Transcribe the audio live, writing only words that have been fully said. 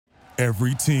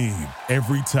Every team,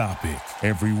 every topic,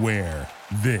 everywhere.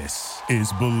 This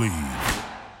is Believe.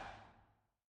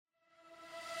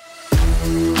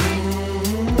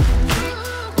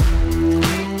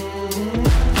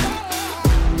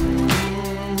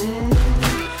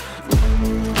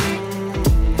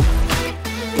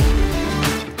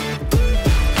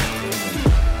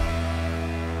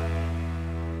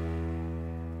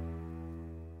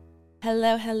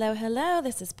 Hello, hello, hello.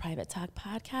 This is Private Talk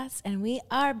Podcast, and we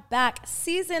are back,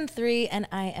 Season 3, and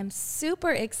I am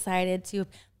super excited to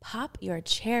pop your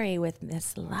cherry with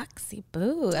Miss Luxie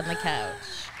Boo on the couch.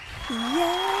 Yay!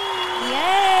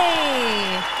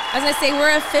 I was going to say,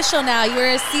 we're official now. You were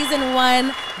a Season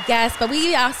 1 guest, but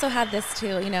we also had this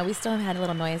too. You know, we still have had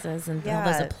little noises and all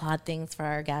those applaud things for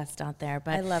our guests out there.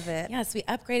 But I love it. Yes, we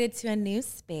upgraded to a new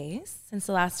space since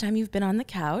the last time you've been on the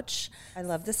couch. I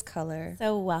love this color.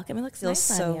 So welcome. It looks Feels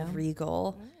nice so on you.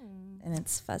 regal, and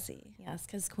it's fuzzy. Yes,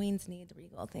 because queens need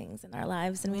regal things in our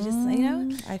lives, and we just, you know,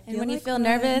 I feel and when you like feel one.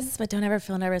 nervous, but don't ever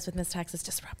feel nervous with Miss Texas,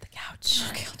 just rub the couch.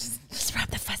 Okay, I'll just Rub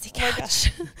the fuzzy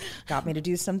couch. got me to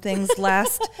do some things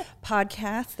last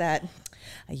podcast that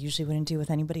I usually wouldn't do with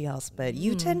anybody else, but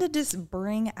you tend to just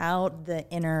bring out the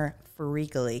inner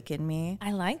freak-a-leak in me.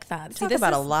 I like that. We talk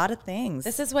about a lot of things.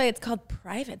 This is why it's called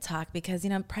Private Talk, because, you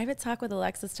know, Private Talk with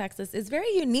Alexis Texas is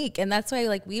very unique. And that's why,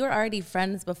 like, we were already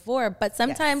friends before. But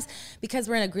sometimes, because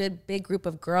we're in a big group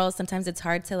of girls, sometimes it's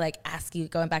hard to, like, ask you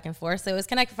going back and forth. So it was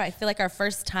kind of, I feel like, our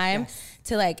first time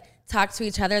to, like, talk to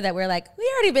each other that we're like, we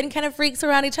already been kind of freaks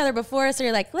around each other before. So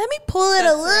you're like, let me pull it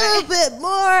a little bit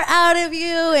more out of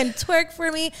you and twerk for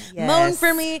me, moan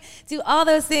for me, do all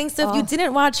those things. So if you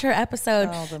didn't watch her episode,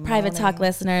 Private Talk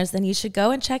listeners, then you should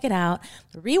go and check it out,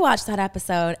 rewatch that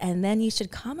episode, and then you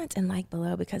should comment and like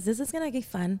below, because this is going to be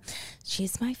fun.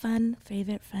 She's my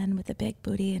favorite friend with a big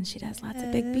booty, and she does lots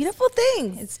of big, beautiful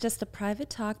things. It's just a private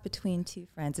talk between two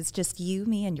friends. It's just you,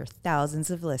 me, and your thousands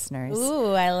of listeners.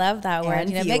 Ooh, I love that word. And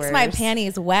You know, it makes my viewers.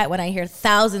 panties wet when I hear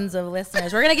thousands of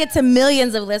listeners. We're going to get to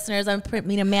millions of listeners. I'm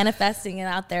manifesting it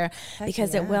out there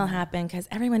because it will happen, because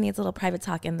everyone needs a little private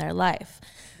talk in their life.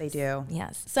 They do.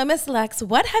 Yes. So, Miss Lex,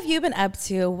 what have you been up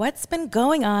to? What's been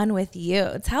going on with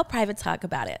you? Tell Private Talk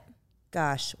about it.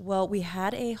 Gosh, well, we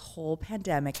had a whole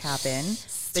pandemic happen.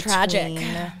 Tragic.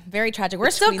 Very tragic. We're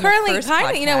still between the currently first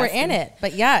kind of, you know, we're podcast in it.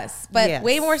 But yes, but Yes.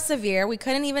 way more severe. We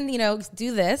couldn't even, you know,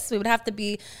 do this. We would have to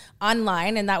be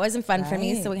online, and that wasn't fun for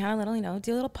me. Right. So we had a little, you know,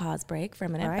 do a little pause break for a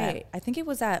minute. Right. I think it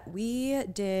was we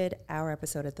did our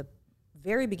episode at the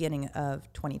very beginning of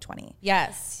 2020.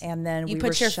 Yes. And then you we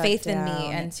put were your shut faith in me,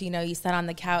 down. and you know, you sat on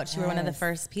the couch. You were one of the Yes.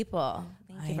 first people.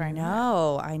 Thank you very much.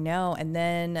 I know. And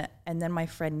then my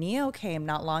friend Neo came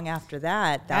not long after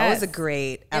that. That was a Yes.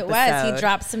 great It episode. was. He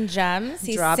dropped some gems.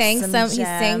 He Dropped sang some He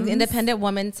sang gems. "Independent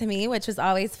Woman" to me, which was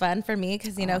always fun for me,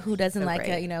 because you know, who doesn't so like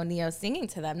great. you know, Neo singing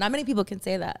to them? Not many people can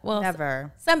say that. Well,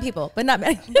 Never. Some people, but not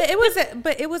many.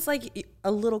 But it was like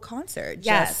a little concert.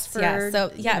 Yes, just for, yes. So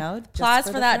you yeah, know, just applause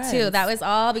for the that too. friends. That was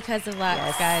all because of Lux,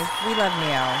 Yes. guys. We love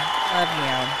Neo.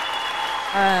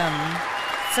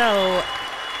 So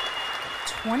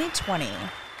 2020,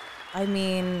 I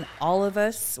mean, all of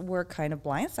us were kind of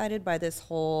blindsided by this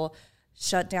whole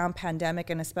shutdown pandemic,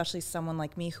 and especially someone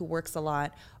like me who works a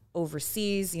lot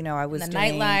overseas. You know, I was the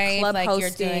doing nightlife, club like you're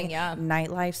hosting, doing, yeah.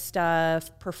 nightlife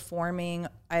stuff, performing.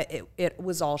 It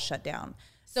was all shut down.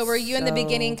 So were you in the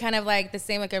beginning kind of like the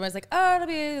same, like everyone's like, oh, it'll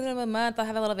be a month, I'll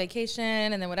have a little vacation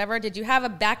and then whatever. Did you have a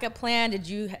backup plan? Did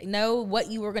you know what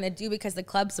you were going to do because the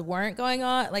clubs weren't going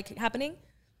on, like happening?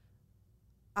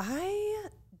 I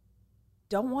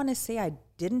don't want to say I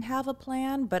didn't have a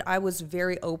plan, but I was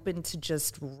very open to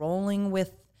just rolling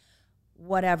with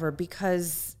whatever,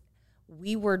 because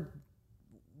we were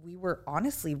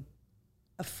honestly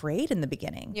afraid in the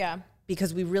beginning. Yeah.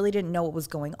 Because we really didn't know what was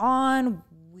going on.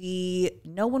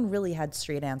 No one really had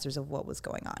straight answers of what was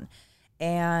going on.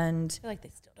 And I feel like they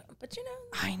still don't, but you know.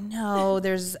 I know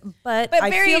but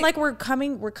I feel like we're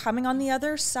coming on the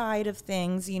other side of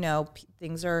things. You know,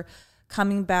 things are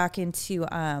coming back into,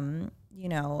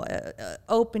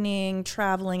 opening,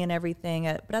 traveling and everything.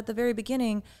 But at the very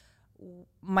beginning,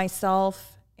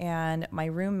 myself and my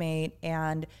roommate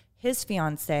and his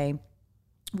fiance,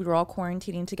 we were all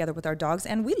quarantining together with our dogs,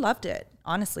 and we loved it,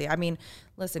 honestly. I mean,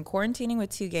 listen, quarantining with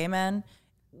two gay men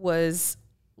was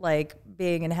like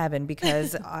being in heaven,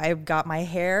 because I got my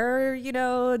hair,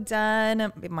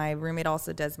 done. My roommate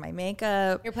also does my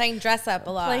makeup. You're playing dress up a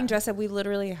lot. Playing dress up. We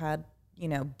literally had,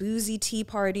 boozy tea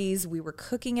parties. We were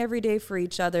cooking every day for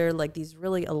each other, like these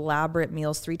really elaborate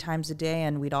meals 3 times a day.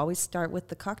 And we'd always start with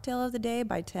the cocktail of the day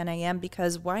by 10 a.m.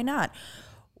 because why not?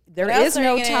 There is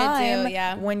no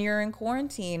time when you're in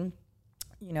quarantine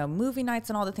you know, movie nights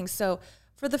and all the things. So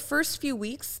for the first few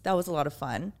weeks, that was a lot of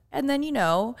fun. And then, you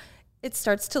know, it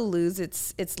starts to lose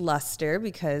its luster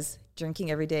because drinking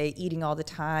every day, eating all the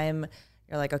time,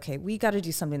 you're like, okay, we got to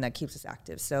do something that keeps us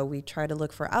active. So we try to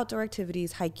look for outdoor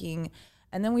activities, hiking,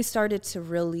 and then we started to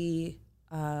really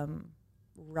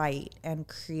write and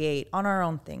create on our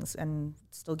own things and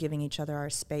still giving each other our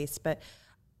space. But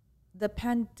the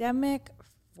pandemic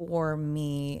for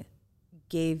me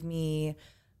gave me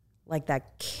like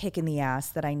that kick in the ass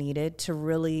that I needed to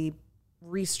really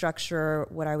restructure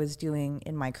what I was doing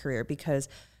in my career, because,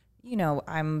 you know,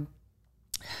 I'm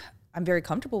very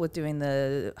comfortable with doing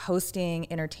the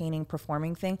hosting, entertaining,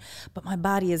 performing thing, but my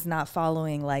body is not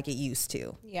following like it used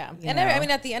to. Yeah. And I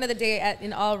mean, at the end of the day,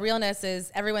 in all realness,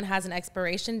 is everyone has an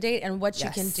expiration date, and what you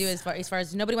can do as far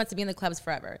as nobody wants to be in the clubs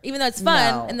forever, even though it's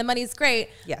fun and the money's great.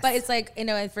 Yes. But it's like, you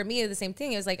know, and for me, the same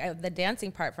thing. It was like the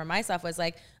dancing part for myself was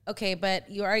like, okay, but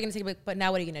you are going to take a break, but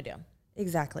now what are you going to do?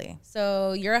 Exactly.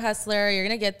 So you're a hustler, you're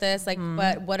going to get this, like,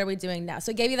 but what are we doing now?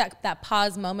 So it gave you that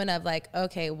pause moment of like,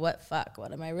 okay, what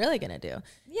am I really going to do?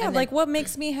 Yeah. And like what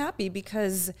makes me happy,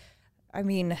 because I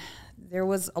mean, there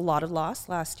was a lot of loss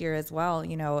last year as well.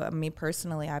 You know, me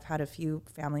personally, I've had a few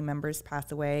family members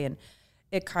pass away, and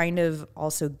it kind of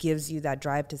also gives you that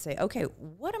drive to say, okay,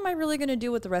 what am I really going to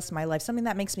do with the rest of my life? Something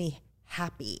that makes me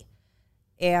happy.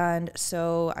 And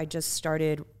so I just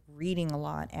started reading a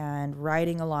lot and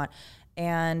writing a lot.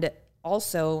 And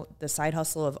also the side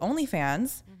hustle of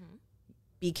OnlyFans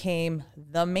became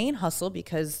the main hustle,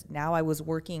 because now I was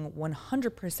working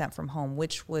 100% from home,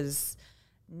 which was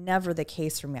never the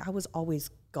case for me. I was always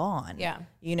gone. Yeah.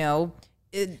 You know,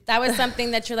 that was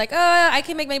something that you're like, oh, I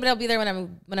can make money, but I'll be there when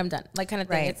I'm done. Like kind of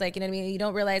thing. Right. It's like, you know what I mean? You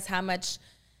don't realize how much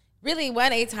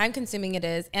really time consuming it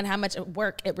is, and how much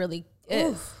work it really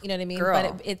is. Oof, you know what I mean? Girl.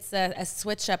 But it's a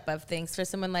switch up of things for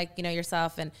someone like, you know,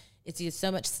 yourself, and it's just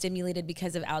so much stimulated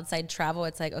because of outside travel.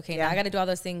 It's like, okay, now I got to do all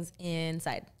those things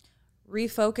inside.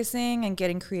 Refocusing and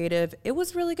getting creative. It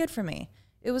was really good for me.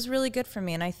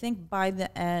 And I think by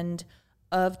the end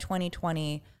of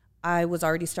 2020, I was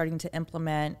already starting to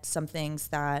implement some things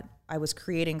that I was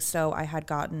creating. So I had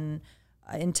gotten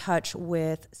in touch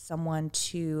with someone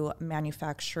to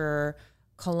manufacture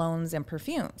colognes and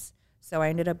perfumes. So I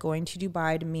ended up going to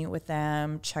Dubai to meet with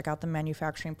them, check out the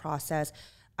manufacturing process.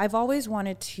 I've always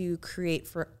wanted to create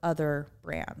for other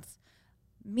brands.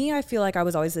 Me, I feel like I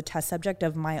was always the test subject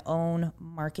of my own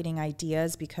marketing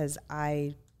ideas, because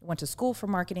I went to school for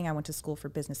marketing, I went to school for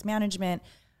business management,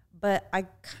 but I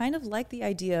kind of like the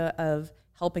idea of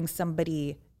helping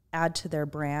somebody add to their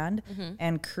brand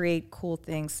and create cool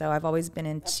things. So I've always been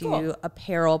into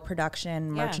apparel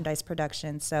production, merchandise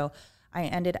production. So I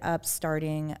ended up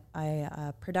starting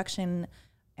a production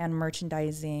and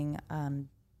merchandising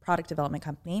product development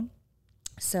company.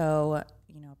 So,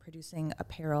 you know, producing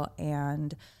apparel,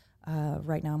 and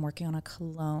right now I'm working on a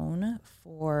cologne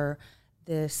for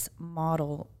this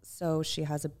model. So she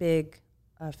has a big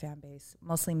fan base,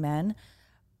 mostly men,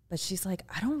 but she's like,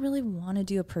 I don't really want to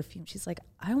do a perfume. She's like,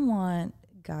 I want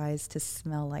guys to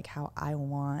smell like how I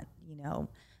want, you know,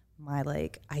 my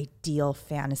like ideal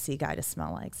fantasy guy to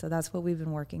smell like. So that's what we've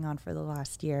been working on for the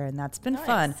last year, and that's been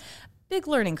fun. Big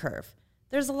learning curve.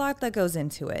 There's a lot that goes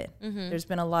into it. There's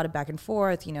been a lot of back and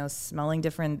forth, you know, smelling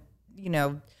different, you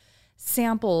know,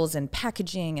 samples and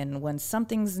packaging, and when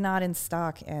something's not in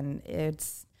stock, and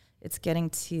it's getting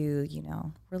to, you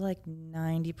know, we're like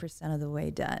 90% of the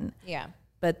way done. Yeah.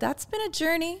 But that's been a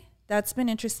journey. That's been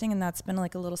interesting, and that's been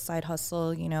like a little side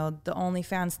hustle. You know, the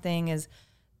OnlyFans thing has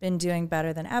been doing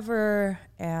better than ever.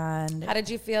 And how did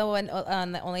you feel when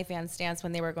on the OnlyFans stance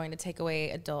when they were going to take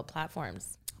away adult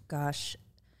platforms? Gosh.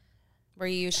 Were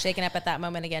you shaken up at that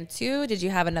moment again too? Did you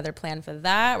have another plan for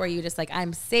that? Were you just like,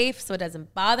 I'm safe, so it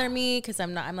doesn't bother me because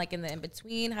I'm like in the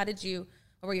in-between? What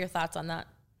were your thoughts on that?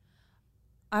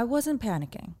 I wasn't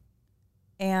panicking.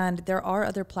 And there are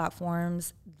other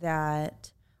platforms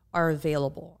that are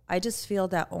available. I just feel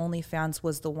that OnlyFans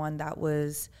was the one that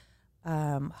was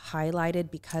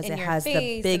highlighted because it has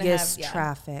the biggest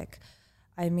traffic.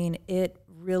 I mean,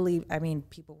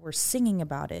 people were singing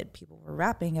about it, people were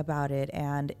rapping about it,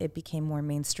 and it became more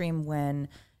mainstream when,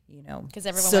 you know,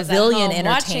 civilian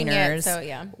entertainers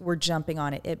were jumping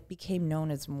on it. It became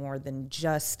known as more than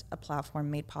just a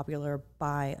platform made popular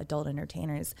by adult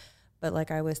entertainers. But like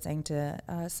I was saying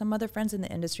to some other friends in the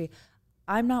industry,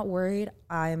 I'm not worried.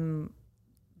 I'm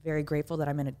very grateful that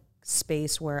I'm in a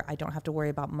space where I don't have to worry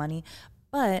about money,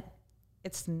 but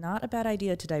it's not a bad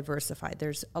idea to diversify.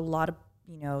 There's a lot of,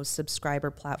 you know,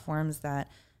 subscriber platforms that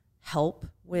help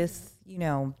with, you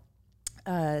know,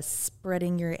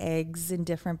 spreading your eggs in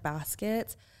different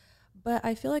baskets. But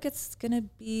I feel like it's gonna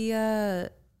be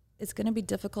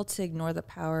difficult to ignore the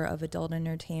power of adult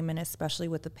entertainment, especially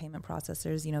with the payment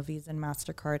processors, you know, Visa and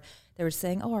MasterCard. They were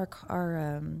saying, oh,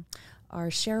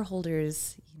 our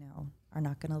shareholders, you know, are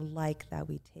not gonna like that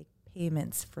we take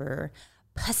payments for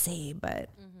pussy, but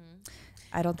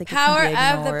I don't think Power it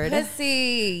can be of ignored. the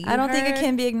pussy. I don't think it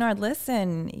can be ignored.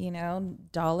 Listen, you know,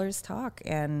 dollars talk,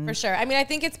 and For sure. I mean, I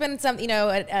think it's been some, you know,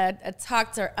 a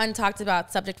talked or untalked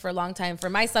about subject for a long time, for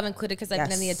myself included, because I've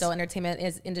been in the adult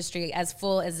entertainment industry as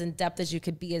full, as in depth as you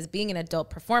could be as being an adult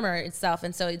performer itself.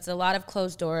 And so it's a lot of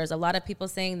closed doors, a lot of people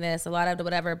saying this, a lot of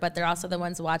whatever, but they're also the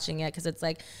ones watching it, because it's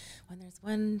like when there's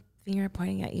one finger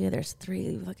pointing at you, there's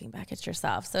three looking back at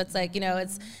yourself. So it's like, you know,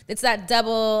 it's that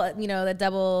double, you know, or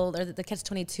the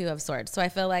catch-22 of sorts. So I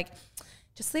feel like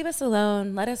just leave us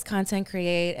alone, let us content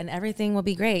create, and everything will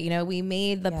be great. You know, we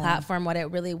made the platform what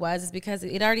it really was is because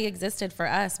it already existed for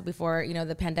us before, you know,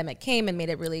 the pandemic came and made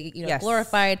it really, you know,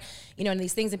 glorified, you know, and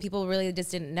these things, and people really just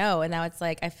didn't know. And now it's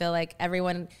like, I feel like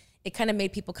it kind of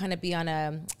made people kind of be on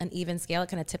an even scale. It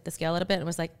kind of tipped the scale a little bit and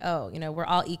was like, oh, you know, we're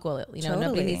all equal. You know,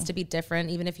 nobody needs to be different.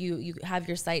 Even if you have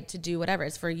your site to do whatever,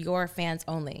 it's for your fans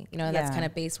only. You know, that's kind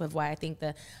of based with why I think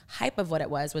the hype of what it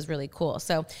was really cool.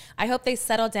 So I hope they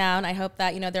settle down. I hope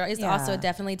that, you know, there is also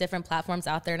definitely different platforms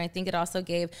out there. And I think it also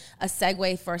gave a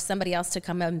segue for somebody else to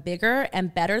come in bigger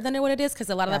and better than what it is. Because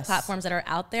a lot of the platforms that are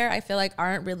out there, I feel like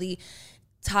aren't really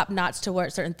top notch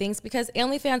towards certain things, because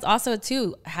OnlyFans also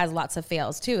too has lots of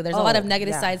fails too. There's a lot of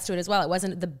negative sides to it as well. It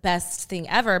wasn't the best thing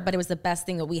ever, but it was the best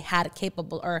thing that we had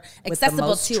capable or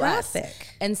accessible to us.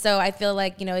 And so I feel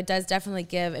like, you know, it does definitely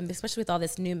give, and especially with all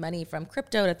this new money from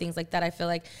crypto to things like that, I feel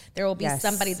like there will be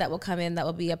somebody that will come in that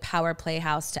will be a power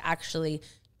playhouse to actually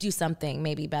do something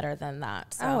maybe better than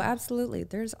that. So. Oh, absolutely.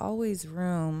 There's always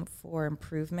room for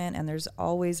improvement, and there's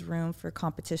always room for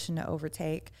competition to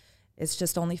overtake. It's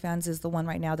just OnlyFans is the one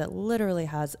right now that literally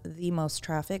has the most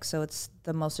traffic. So it's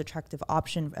the most attractive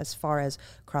option as far as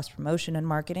cross promotion and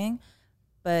marketing,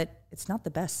 but it's not the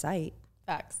best site.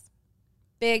 Facts.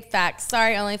 Big facts.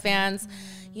 Sorry, OnlyFans.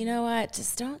 You know what?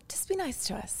 Just be nice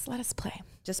to us. Let us play.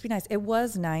 Just be nice. It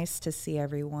was nice to see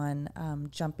everyone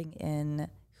jumping in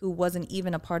who wasn't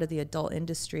even a part of the adult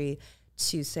industry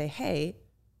to say, hey,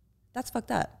 that's fucked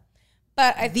up.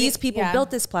 But these people built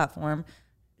this platform.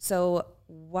 So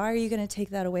why are you going to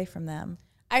take that away from them?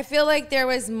 I feel like there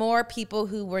was more people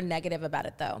who were negative about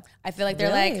it, though. I feel like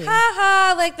they're like, ha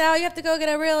ha, like now you have to go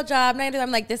get a real job. And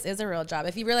I'm like, this is a real job.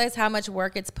 If you realize how much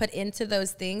work it's put into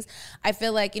those things, I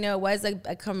feel like, you know, it was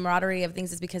a camaraderie of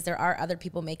things, is because there are other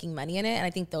people making money in it. And I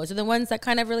think those are the ones that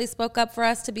kind of really spoke up for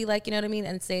us to be like, you know what I mean?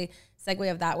 And say,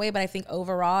 segue of that way. But I think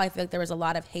overall, I feel like there was a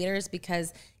lot of haters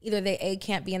because either they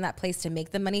can't be in that place to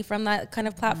make the money from that kind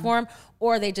of platform,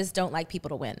 or they just don't like people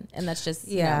to win. And that's just,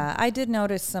 you know. I did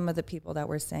notice some of the people that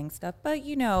were saying stuff, but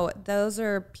you know, those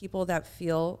are people that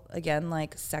feel, again,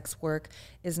 like sex work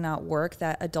is not work,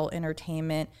 that adult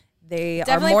entertainment, they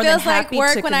definitely are more feels than happy like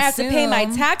work to when consume. I have to pay my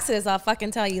taxes. I'll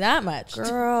fucking tell you that much.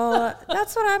 Girl,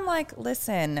 that's what I'm like,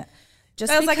 listen,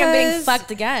 just feels like I'm being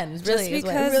fucked again. Really, just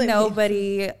because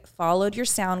nobody followed your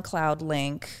SoundCloud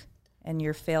link and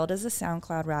you're failed as a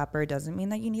SoundCloud rapper doesn't mean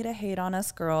that you need to hate on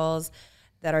us girls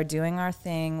that are doing our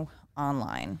thing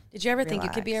online. Did you ever think you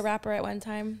could be a rapper at one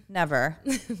time? Never.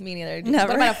 Me neither. Never.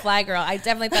 What about a fly girl? I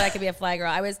definitely thought I could be a fly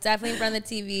girl. I was definitely in front of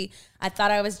the TV. I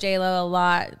thought I was J-Lo a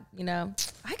lot, you know.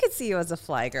 I could see you as a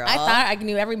fly girl. I thought I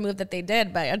knew every move that they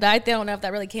did, but I don't know if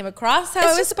that really came across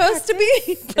how it was supposed to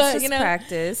be. But, it's just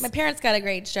practice. My parents got a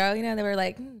great show. You know, they were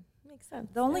like, makes sense.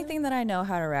 The only thing that I know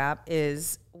how to rap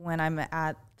is when I'm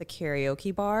at the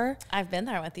karaoke bar. I've been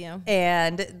there with you.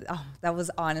 And that was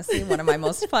honestly one of my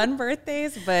most fun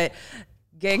birthdays. But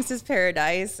Gangsta's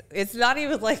Paradise, it's not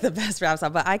even like the best rap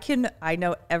song, but I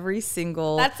know every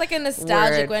single That's like a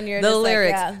nostalgic word. when you're the just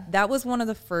lyrics. Like, yeah. That was one of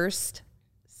the first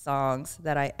songs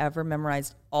that I ever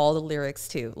memorized all the lyrics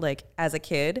to. Like as a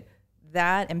kid,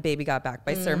 that and Baby Got Back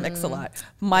by Sir Mix-a-Lot.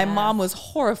 My mom was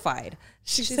horrified.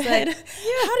 She said, like,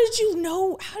 how did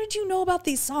you know about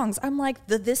these songs? I'm like,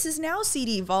 the This Is Now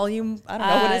CD volume, I don't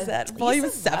know, what is that? Volume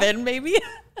 7 maybe?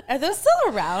 Are those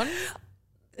still around?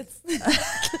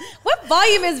 What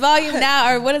volume is volume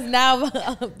now, or what is now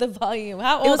the volume?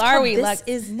 How old are we? This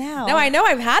Is Now. No, I know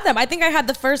I've had them. I think I had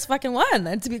the first fucking one.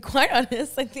 And to be quite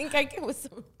honest, I think I was.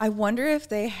 I wonder if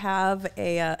they have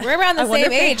a. We're around the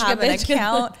same age. Have an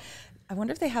account. I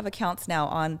wonder if they have accounts now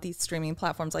on these streaming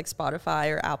platforms like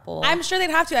Spotify or Apple. I'm sure they'd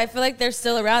have to. I feel like they're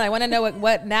still around. I want to know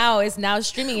what now is now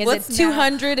streaming. Is What's it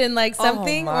 200 and like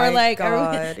something, oh my or like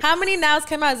God. how many nows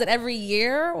come out? Is it every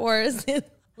year, or is it?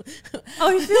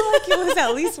 Oh, I feel like it was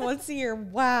at least once a year.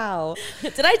 Wow.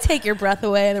 Did I take your breath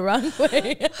away the wrong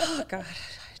way? Oh, God.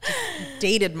 I just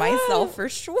dated myself for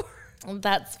sure.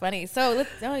 That's funny. So,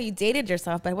 you dated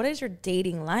yourself, but what is your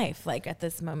dating life like at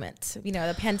this moment? You know,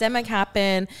 the pandemic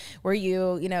happened. Were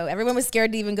you, everyone was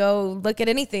scared to even go look at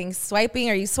anything. Swiping?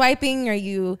 Are you swiping? Are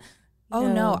you?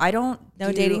 No, I don't.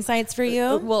 No dating sites for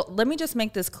you? Well, let me just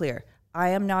make this clear. I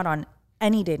am not on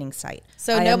any dating site.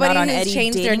 So nobody who's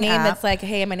changed their name that's like,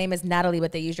 hey, my name is Natalie,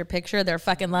 but they use your picture. They're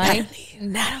fucking lying.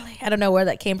 Natalie. I don't know where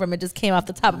that came from. It just came off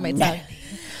the top of my tongue.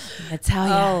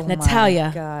 Natalia. Oh Natalia.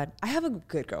 My God. I have a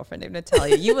good girlfriend named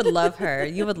Natalia. You would love her.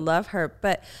 You would love her.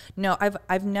 But no,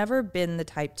 I've never been the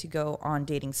type to go on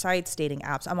dating sites, dating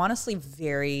apps. I'm honestly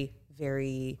very,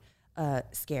 very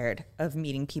scared of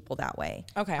meeting people that way.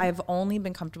 Okay. I've only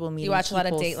been comfortable meeting You watch people a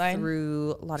lot of Dateline?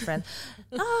 through a lot of friends.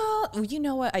 You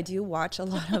know what? I do watch a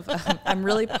lot of, I'm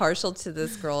really partial to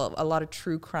this girl, a lot of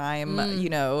true crime,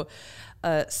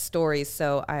 stories.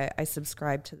 So I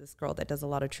subscribe to this girl that does a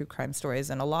lot of true crime stories,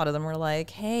 and a lot of them are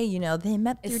like, hey, they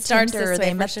met through Tinder,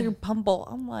 they met through Bumble.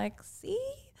 I'm like, see,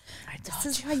 this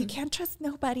is why you can't trust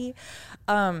nobody.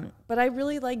 But I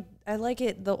really like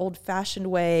it the old fashioned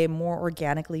way, more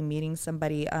organically meeting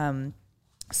somebody.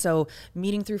 So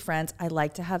meeting through friends, I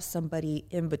like to have somebody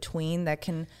in between that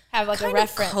can have like a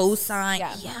reference, cosign.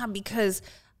 Yeah, because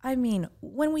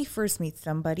when we first meet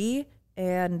somebody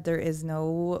and there is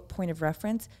no point of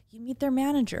reference, you meet their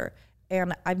manager.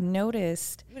 And I've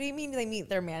noticed. What do you mean they meet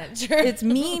their manager? It's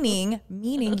meaning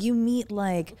you meet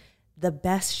like the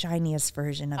best, shiniest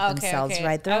version of themselves,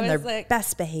 right? They're on their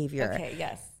best behavior. Okay,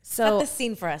 yes. So set the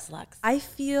scene for us, Lux. I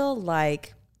feel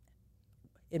like,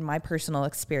 in my personal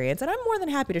experience, and I'm more than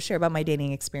happy to share about my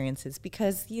dating experiences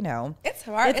because, it's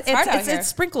hard. It's hard out here. It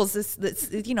sprinkles this,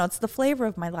 it's the flavor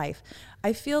of my life.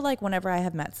 I feel like whenever I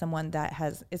have met someone that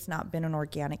it's not been an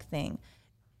organic thing,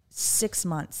 6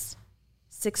 months.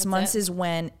 Six months is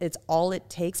when it's all it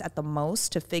takes at the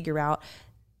most to figure out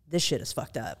this shit is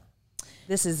fucked up.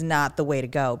 This is not the way to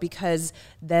go, because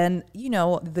then,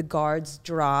 the guards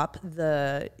drop,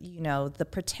 the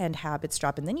pretend habits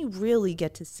drop, and then you really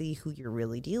get to see who you're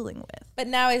really dealing with. But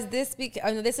now is this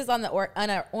this is on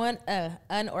the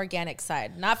unorganic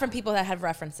side, not from people that have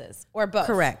references, or both?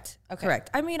 Correct. Okay. Correct.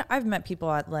 I've met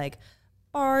people at like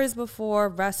bars before,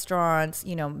 restaurants,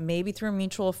 maybe through a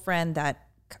mutual friend that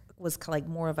was like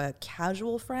more of a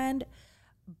casual friend.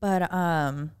 But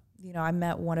I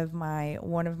met one of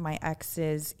my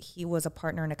exes. He was a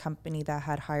partner in a company that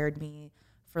had hired me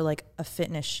for like a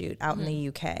fitness shoot out in the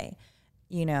UK,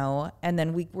 and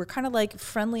then we were kind of like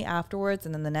friendly afterwards.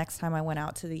 And then the next time I went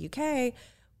out to the UK,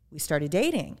 we started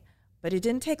dating. But it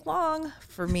didn't take long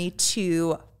for me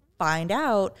to find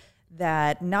out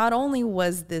that not only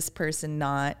was this person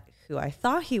not who I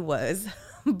thought he was,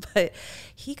 but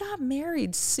he got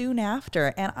married soon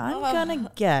after. And I'm going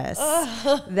to guess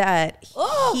that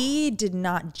he did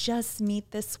not just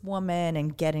meet this woman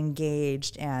and get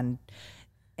engaged and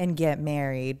get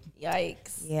married.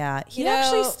 Yikes. Yeah. He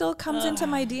actually still comes into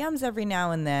my DMs every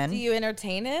now and then. Do you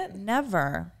entertain it?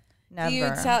 Never.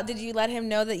 Did you let him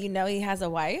know that he has a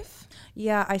wife?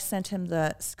 Yeah, I sent him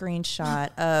the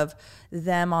screenshot of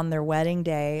them on their wedding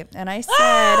day. And I said,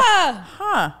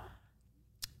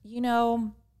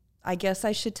 I guess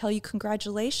I should tell you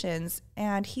congratulations.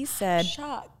 And he said,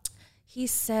 shocked. He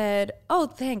said, oh,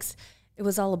 thanks. It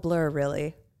was all a blur,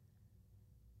 really.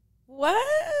 What?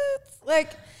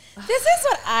 Like, this is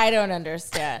what I don't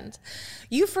understand.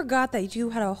 You forgot that you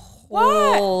had a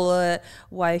whole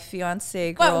wife,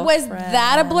 fiance, girlfriend. But was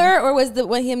that a blur, or was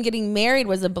when him getting married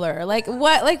was a blur? Like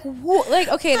what? Like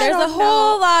okay, there's a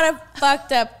whole lot of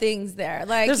fucked up things there.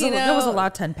 Like there was a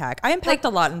lot to unpack. I unpacked a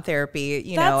lot in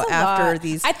therapy. After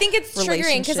these. I think it's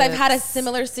triggering because I've had a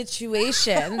similar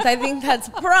situation. I think that's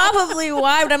probably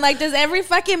why. But I'm like, does every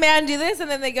fucking man do this? And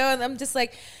then they go, and I'm just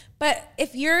like. But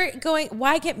if you're going,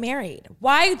 why get married?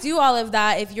 Why do all of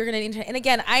that if you're going to, and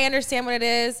again, I understand what it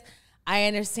is. I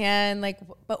understand,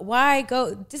 but why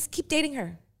go, just keep dating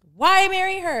her. Why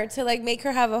marry her to make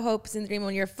her have a hopes and dream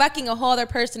when you're fucking a whole other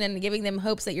person and giving them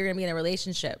hopes that you're going to be in a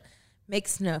relationship?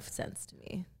 Makes no sense to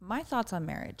me. My thoughts on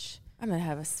marriage. I'm going to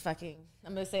have a fucking, I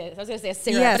was going to say a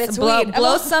cigarette, but it's weed.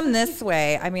 Blow some this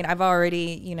way. I've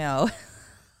already,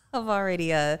 I've already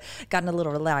gotten a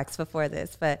little relaxed before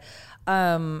this, but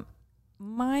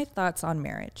my thoughts on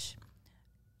marriage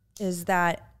is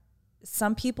that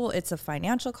some people it's a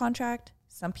financial contract,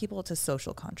 some people it's a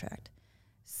social contract.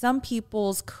 Some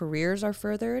people's careers are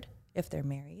furthered if they're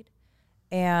married,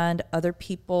 and other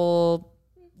people,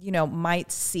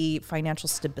 might see financial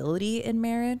stability in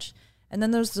marriage. And then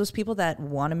there's those people that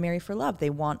want to marry for love. They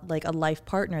want like a life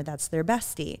partner that's their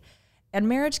bestie. And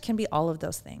marriage can be all of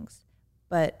those things.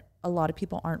 But a lot of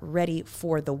people aren't ready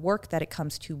for the work that it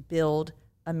comes to build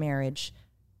a marriage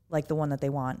like the one that they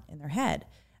want in their head.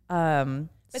 But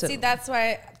see, that's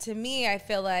why, to me, I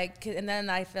feel like, and then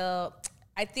I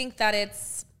think that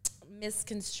it's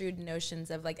misconstrued notions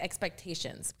of like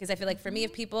expectations. Because I feel like for me,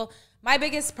 if people, my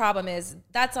biggest problem is,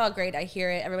 that's all great, I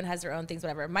hear it, everyone has their own things,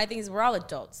 whatever. My thing is, we're all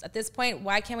adults. At this point,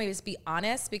 why can't we just be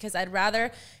honest? Because I'd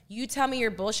rather you tell me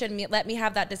your bullshit and let me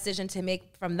have that decision to make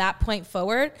from that point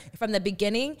forward, from the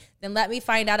beginning, than let me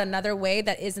find out another way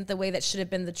that isn't the way that should have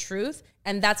been the truth.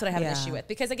 And that's what I have an issue with.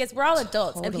 Because I guess we're all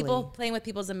adults. And people playing with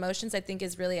people's emotions, I think,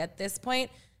 is really, at this point,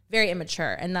 very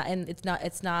immature. And it's not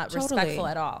respectful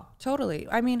at all. Totally.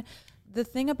 I mean, the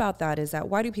thing about that is that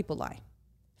why do people lie?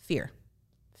 Fear.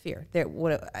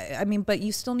 But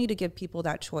you still need to give people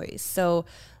that choice. So,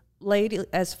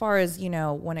 as far as,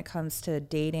 when it comes to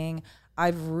dating,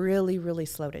 I've really, really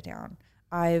slowed it down.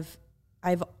 I've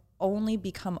only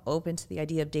become open to the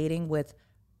idea of dating with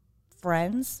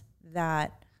friends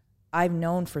that I've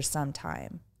known for some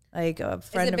time. Like a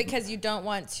friend. Is it because you don't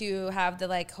want to have the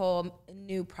like whole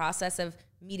new process of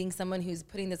meeting someone who's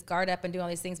putting this guard up and doing all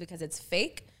these things because it's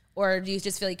fake? Or do you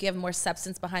just feel like you have more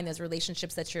substance behind those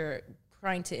relationships that you're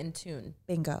trying to intune?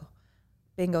 Bingo.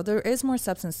 There is more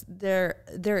substance.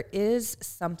 There is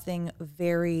something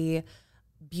very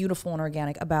beautiful and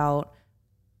organic about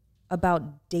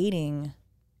dating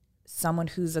someone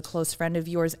who's a close friend of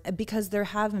yours, because there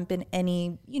haven't been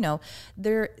any, there's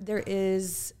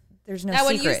no secrets. Now,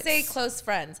 when you say close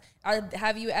friends,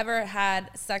 have you ever had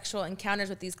sexual encounters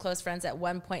with these close friends at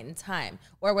one point in time?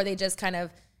 Or were they just kind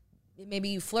of, maybe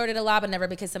you flirted a lot, but never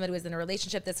because somebody was in a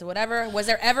relationship, this or whatever? Was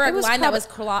there ever a line that was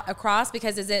across?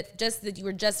 Because is it just that you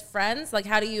were just friends? Like,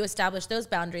 how do you establish those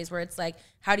boundaries where it's like,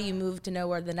 how do you move to know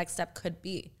where the next step could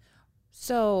be?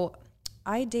 So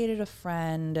I dated a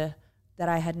friend that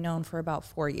I had known for about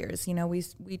 4 years.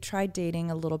 We tried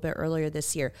dating a little bit earlier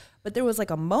this year, but there was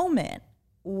like a moment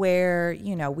where,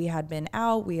 we had been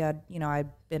out, I'd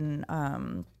been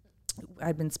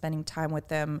spending time with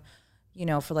them,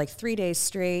 for like 3 days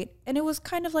straight. And it was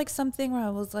kind of like something where I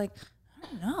was like, I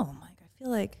don't know. I'm like, I feel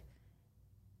like,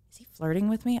 is he flirting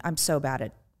with me? I'm so bad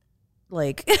at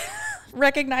like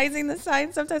recognizing the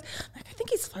signs sometimes. Like, I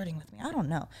think he's flirting with me. I don't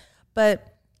know.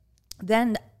 But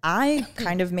then I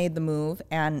kind of made the move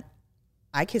and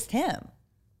I kissed him.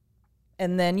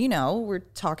 And then, we're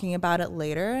talking about it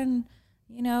later and,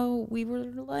 we were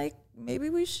like, maybe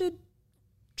we should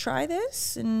try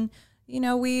this. And,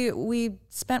 we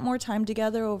spent more time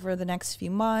together over the next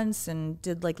few months and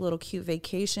did like little cute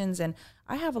vacations. And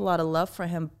I have a lot of love for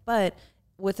him. But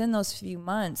within those few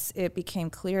months, it became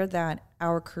clear that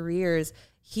our careers,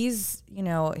 he's,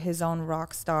 his own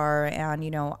rock star.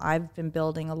 And, I've been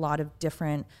building a lot of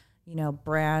different,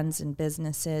 brands and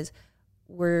businesses.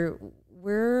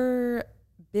 We're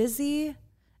busy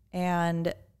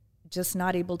and just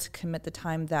not able to commit the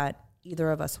time that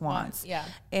either of us wants. Yeah.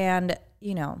 And,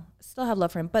 still have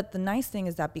love for him. But the nice thing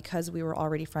is that because we were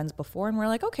already friends before and we're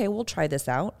like, okay, we'll try this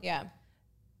out. Yeah.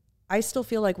 I still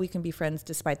feel like we can be friends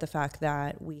despite the fact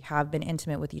that we have been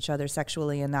intimate with each other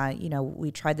sexually and that, we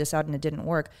tried this out and it didn't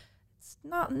work. It's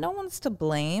not, no one's to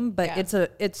blame, but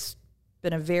it's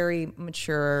been a very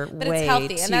mature but way. It's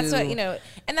healthy. And that's what,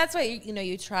 and that's why,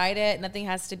 you tried it. Nothing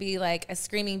has to be like a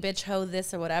screaming bitch, hoe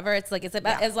this or whatever. It's like, it's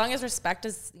about, as long as respect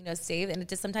is, saved,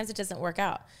 and sometimes it doesn't work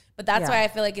out. But that's why I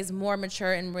feel like is more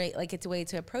mature and like it's a way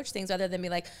to approach things rather than be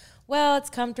like, well, it's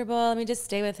comfortable, let me just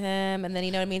stay with him. And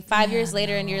then, 5 years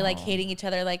later and you're like hating each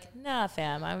other, like, nah,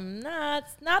 fam,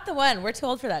 it's not the one. We're too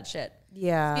old for that shit.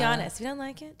 Yeah. Let's be honest. If you don't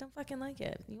like it, don't fucking like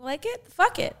it. You like it?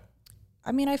 Fuck it.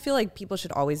 I mean, I feel like people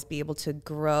should always be able to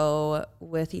grow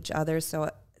with each other. So,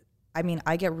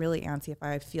 I get really antsy if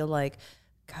I feel like,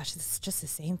 gosh, this is just the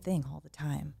same thing all the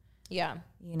time. Yeah.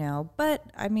 But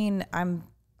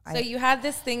So you had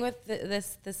this thing with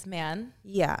this man.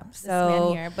 Yeah. This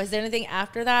man here. Was there anything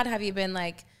after that? Have you been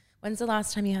like, when's the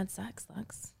last time you had sex,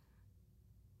 Lux?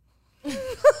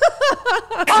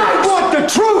 I want the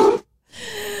truth!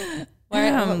 Why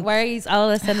are you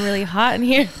all of a sudden really hot in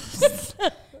here?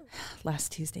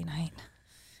 Last Tuesday night.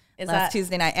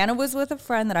 Tuesday night. And it was with a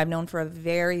friend that I've known for a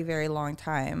very, very long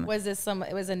time. Was this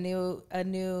it was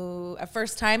a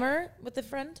first timer with a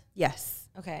friend? Yes.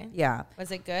 Okay. Yeah. Was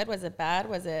it good? Was it bad?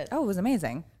 Was it? Oh, it was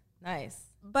amazing. Nice.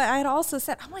 But I had also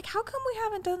said, I'm like, how come we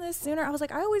haven't done this sooner? I was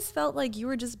like, I always felt like you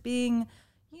were just being,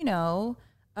 what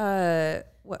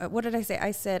did I say?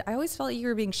 I said, I always felt like you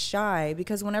were being shy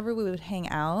because whenever we would hang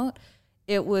out,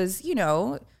 it was,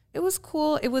 it was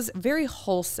cool. It was very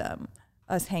wholesome.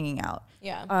 us hanging out.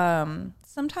 Yeah.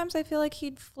 Sometimes I feel like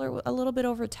he'd flirt a little bit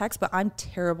over text, but I'm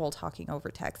terrible talking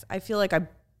over text. I feel like I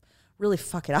really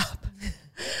fuck it up.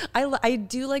 I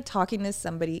do like talking to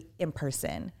somebody in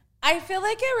person. I feel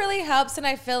like it really helps, and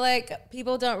I feel like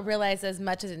people don't realize as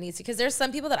much as it needs to, because there's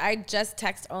some people that I just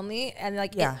text only, and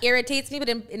like it irritates me, but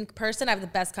in person I have the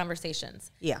best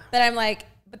conversations. Yeah.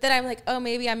 But then I'm like, oh,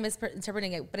 maybe I'm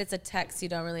misinterpreting it, but it's a text, you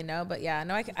don't really know. But yeah,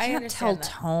 no, I Can't understand tell that.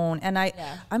 tone, and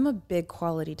I'm a big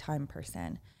quality time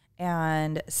person,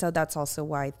 and so that's also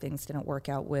why things didn't work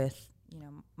out with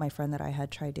my friend that I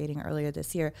had tried dating earlier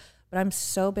this year. But I'm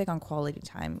so big on quality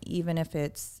time, even if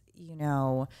it's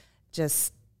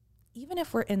just. Even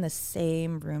if we're in the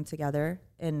same room together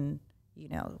and,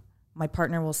 my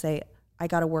partner will say, I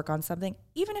got to work on something.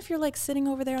 Even if you're like sitting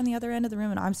over there on the other end of the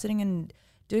room and I'm sitting and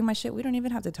doing my shit, we don't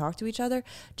even have to talk to each other.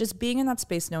 Just being in that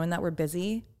space, knowing that we're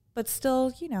busy, but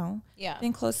still,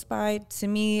 being close by, to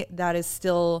me, that is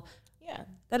still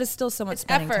so much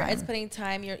spending effort. time. It's putting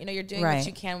time. You're doing what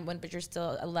you can, but you're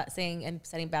still saying and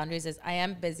setting boundaries is, I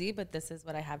am busy, but this is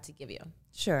what I have to give you.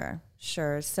 Sure.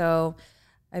 So,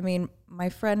 I mean, my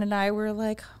friend and I were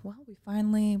like, well, we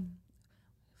finally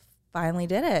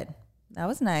did it. That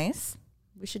was nice.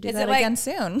 We should do that again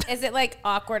soon. Is it like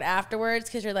awkward afterwards?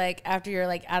 Because you're like, after you're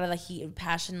like out of the heat and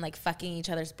passion, like fucking each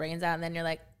other's brains out, and then you're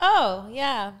like, oh,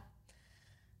 yeah,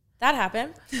 that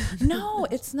happened. No,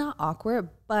 it's not awkward,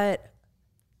 but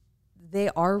they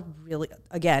are really,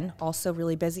 again, also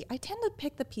really busy. I tend to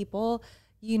pick the people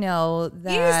that you need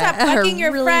to stop fucking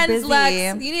your really friends, busy.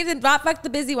 Lex. You need to not fuck the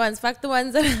busy ones. Fuck the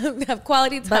ones that have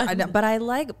quality time. But I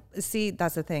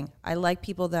that's the thing. I like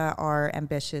people that are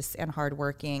ambitious and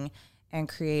hardworking and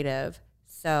creative.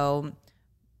 So,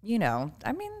 I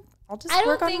mean, I'll just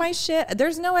work on my shit.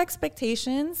 There's no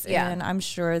expectations. Yeah. And I'm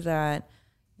sure that,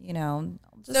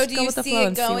 just so do go you with the see flow it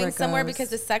and see going where it somewhere goes. because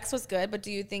the sex was good, but do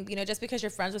you think, just because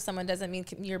you're friends with someone doesn't mean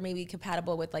you're maybe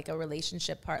compatible with like a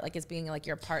relationship part, like as being like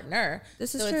your partner?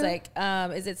 This is so true. It's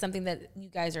like, is it something that you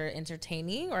guys are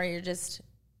entertaining, or you're just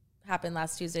happened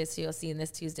last Tuesday, so you'll see in this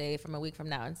Tuesday from a week from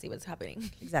now and see what's happening?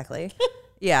 Exactly.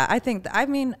 Yeah, I think, I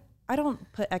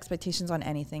don't put expectations on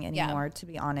anything anymore, to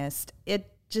be honest.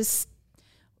 It just,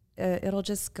 it'll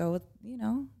just go with,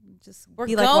 just We're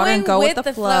be like water and go with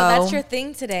the flow. That's your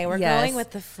thing today. We're going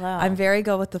with the flow. I'm very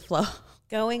go with the flow.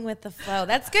 Going with the flow.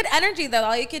 That's good energy, though.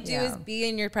 All you could do is be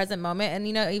in your present moment and,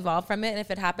 evolve from it. And if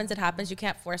it happens, it happens. You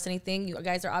can't force anything. You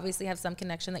guys are obviously have some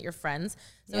connection that you're friends.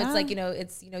 So it's like,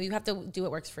 you have to do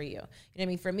what works for you. You know what I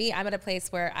mean? For me, I'm at a place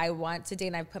where I want to date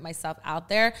and I've put myself out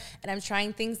there and I'm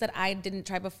trying things that I didn't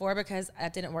try before because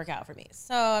that didn't work out for me.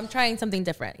 So I'm trying something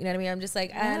different. You know what I mean? I'm just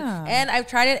like, and I've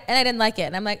tried it and I didn't like it.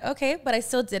 And I'm like, okay, but I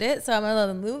still did it. So I'm going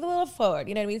to move a little forward.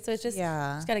 You know what I mean? So it's just,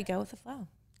 just got to go with the flow.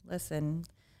 Listen,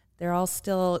 they're all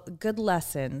still good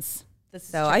lessons.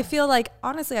 So I feel like,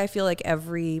 honestly,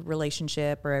 every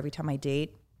relationship or every time I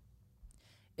date,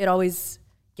 it always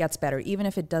gets better, even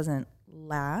if it doesn't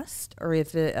last or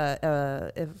if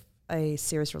a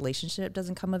serious relationship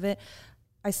doesn't come of it.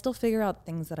 I still figure out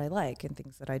things that I like and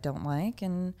things that I don't like,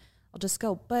 and I'll just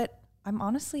go. But I'm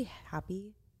honestly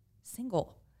happy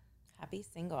single. Happy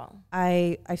single.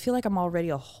 I feel like I'm already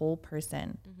a whole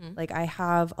person. Mm-hmm. Like I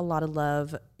have a lot of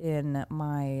love in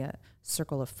my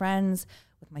circle of friends,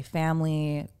 with my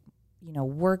family.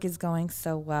 Work is going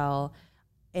so well.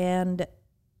 And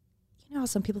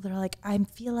some people that are like, I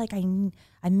feel like I'm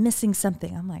missing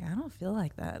something. I'm like, I don't feel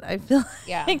like that.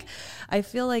 I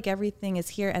feel like everything is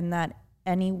here, and that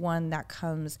anyone that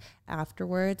comes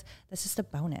afterwards, that's just a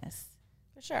bonus.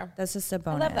 Sure. That's just a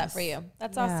bonus. I love that for you.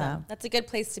 That's awesome. That's a good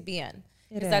place to be in.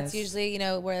 Because that's usually,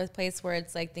 where a place where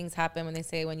it's like things happen when they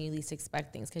say when you least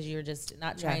expect things, because you're just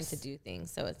not trying to do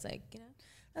things. So it's like,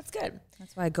 that's good.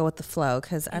 That's why I go with the flow,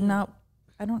 because I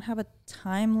don't have a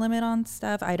time limit on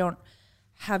stuff. I don't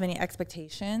have any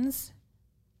expectations.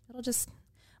 It'll just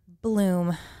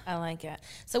bloom. I like it.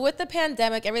 So with the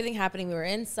pandemic, everything happening, we were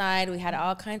inside, we had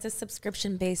all kinds of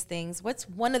subscription-based things. What's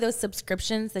one of those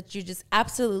subscriptions that you just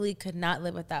absolutely could not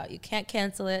live without? You can't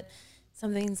cancel it.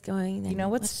 Something's going. You know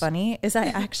what's funny is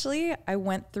I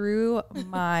went through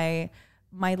my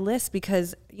list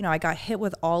because, I got hit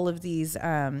with all of these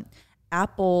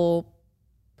Apple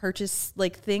purchase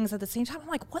things at the same time. I'm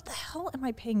like, what the hell am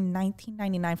I paying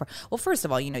 $19.99 for? Well, first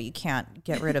of all, you can't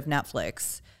get rid of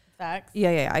Netflix. Facts.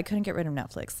 Yeah. I couldn't get rid of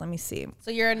Netflix. Let me see. So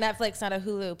you're a Netflix, not a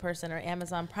Hulu person or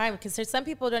Amazon Prime, because there's some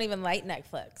people who don't even like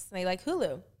Netflix. They like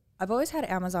Hulu. I've always had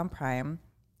Amazon Prime.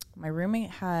 My roommate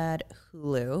had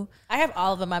Hulu. I have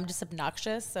all of them. I'm just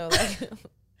obnoxious. So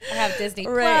I have Disney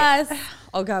Plus.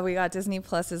 Oh God, we got Disney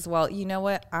Plus as well. You know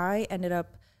what? I ended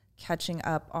up catching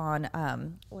up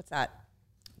on what's that?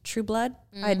 True Blood.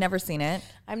 I had never seen it.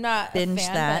 I'm not Binged a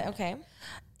fan, that. but okay.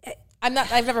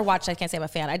 I've never watched it. I can't say I'm a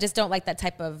fan. I just don't like that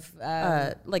type of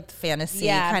Like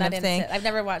fantasy I'm kind not of thing. I've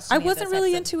never watched. I any of wasn't those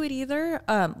really types into it either,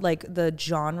 like the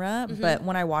genre. But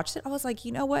when I watched it, I was like,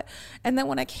 you know what? And then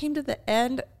when I came to the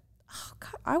end, oh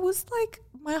God, I was like,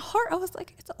 my heart. I was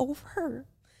like, it's over.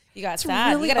 You got It's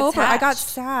sad. really You got over. I got attached.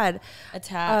 sad.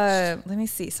 Attached. Let me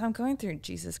see. So I'm going through.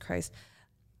 Jesus Christ.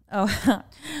 Oh,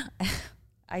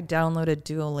 I downloaded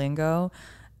Duolingo.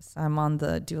 So I'm on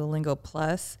the Duolingo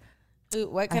Plus. Ooh,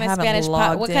 what I kind of haven't Spanish?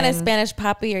 logged What kind of in. Spanish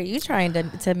poppy are you trying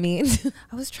to meet?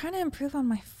 I was trying to improve on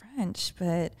my French,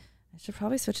 but I should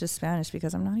probably switch to Spanish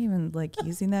because I'm not even like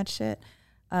using that shit.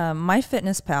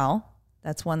 MyFitnessPal.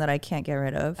 That's one that I can't get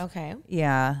rid of. Okay.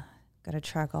 Yeah. Got to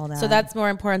track all that. So that's more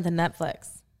important than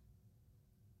Netflix.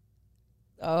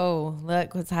 Oh,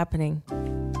 look what's happening.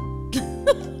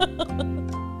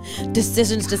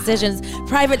 Decisions.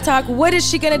 Private talk. What is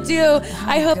she going to do?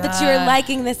 I hope that you are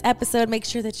liking this episode. Make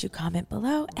sure that you comment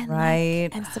below and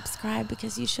like and subscribe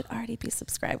because you should already be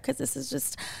subscribed because this is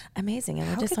just amazing. And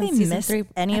we're How just could on they season miss 3.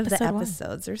 any of the episode 1.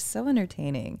 episodes? They're so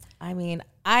entertaining. I mean,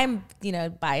 I'm,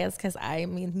 biased because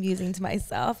I'm amusing to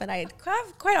myself and I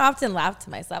quite often laugh to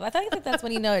myself. I think that's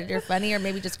when you know you're funny or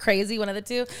maybe just crazy, one of the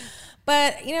two.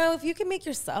 But, if you can make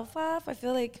yourself laugh, I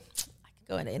feel like I could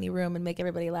go into any room and make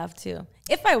everybody laugh too.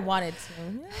 If I wanted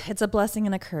to. It's a blessing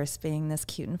and a curse being this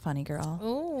cute and funny girl.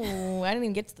 Ooh, I didn't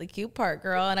even get to the cute part,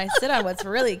 girl. And I sit on what's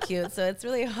really cute. So it's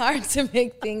really hard to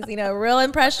make things, a real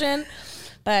impression.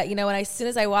 But, as soon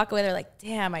as I walk away, they're like,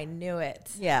 damn, I knew it.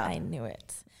 Yeah. I knew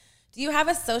it. Do you have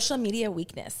a social media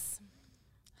weakness?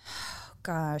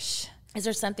 Gosh. Is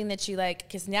there something that you like?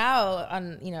 Because now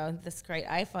on, this great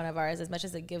iPhone of ours, as much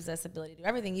as it gives us ability to do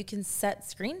everything, you can set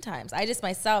screen times. I just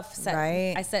myself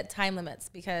set time limits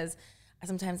because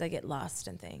sometimes I get lost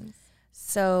in things.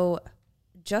 So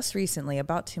just recently,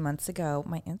 about 2 months ago,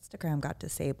 my Instagram got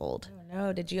disabled. Oh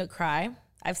no, did you cry?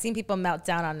 I've seen people melt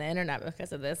down on the internet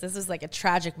because of this. This is like a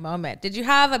tragic moment. Did you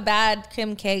have a bad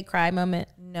Kim K cry moment?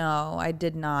 No, I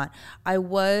did not. I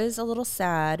was a little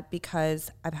sad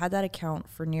because I've had that account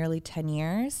for nearly 10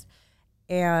 years.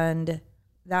 And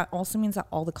that also means that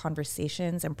all the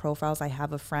conversations and profiles I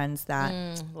have of friends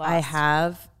that I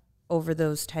have over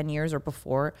those 10 years or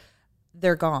before,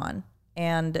 they're gone.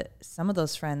 And some of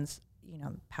those friends,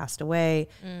 passed away.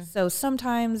 So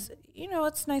sometimes,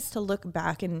 it's nice to look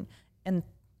back and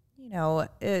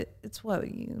it's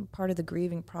part of the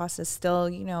grieving process still,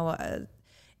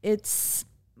 it's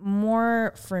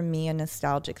more for me a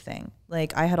nostalgic thing.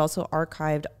 Like I had also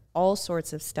archived all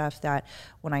sorts of stuff that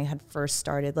when I had first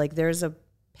started, like there's a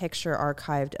picture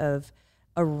archived of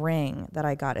a ring that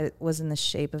I got. It was in the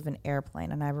shape of an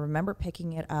airplane. And I remember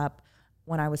picking it up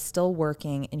when I was still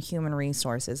working in human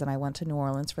resources and I went to New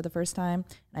Orleans for the first time.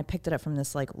 And I picked it up from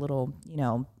this like little,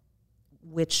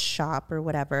 witch shop or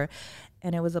whatever,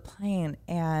 and it was a plane.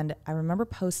 And I remember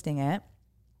posting it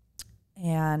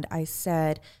and I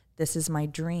said, this is my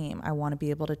dream. I want to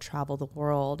be able to travel the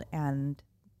world and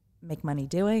make money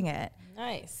doing it.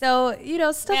 Nice. So,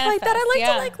 stuff like that.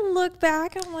 I like to look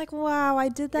back. I'm like, wow, I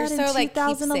did that in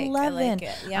 2011.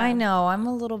 I know. I'm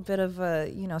a little bit of a,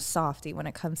 softie when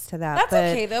it comes to that. That's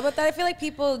okay though. But I feel like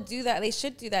people do that. They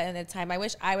should do that in a time. I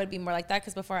wish I would be more like that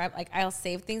because before I'll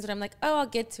save things but I'm like, oh, I'll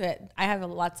get to it. I have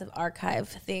lots of archive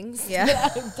things. Yeah.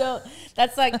 That I don't.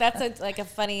 That's a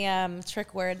funny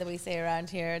trick word that we say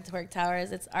around here at Twerk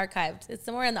Towers. It's archived. It's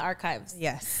somewhere in the archives.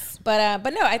 Yes. But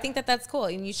no, I think that's cool,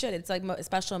 and you should. It's like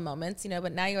special moments,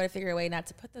 But now you got to figure a way not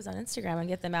to put those on Instagram and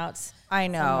get them out. I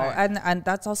know, somewhere. and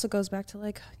that also goes back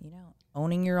to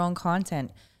owning your own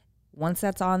content. Once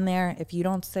that's on there, if you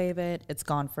don't save it, it's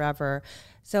gone forever.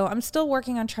 So I'm still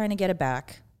working on trying to get it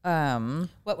back.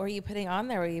 What were you putting on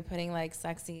there? Were you putting like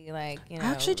sexy, I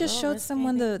actually just showed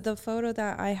someone the photo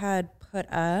that I had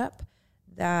put up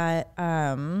that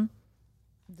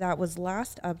that was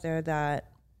last up there that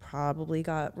probably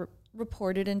got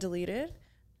reported and deleted.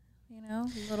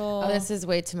 Oh, this is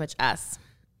way too much ass.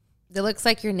 It looks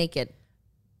like you're naked.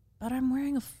 But I'm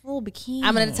wearing a full bikini.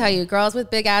 I'm going to tell you, girls with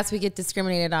big ass, we get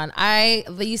discriminated on. I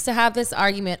used to have this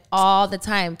argument all the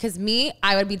time because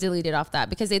I would be deleted off that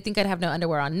because they think I'd have no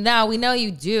underwear on. Now, we know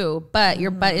you do, but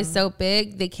your butt is so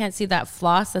big, they can't see that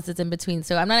floss that's in between.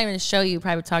 So I'm not even going to show you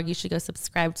Private Talk. You should go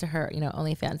subscribe to her,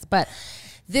 OnlyFans. But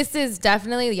this is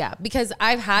definitely, because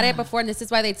I've had it before, and this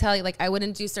is why they tell you, I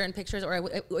wouldn't do certain pictures,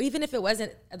 or even if it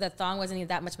wasn't, the thong wasn't even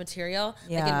that much material,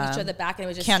 if you showed the back and it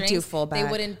was just can't strings, do full back. they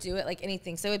wouldn't do it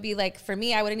anything. So it would be for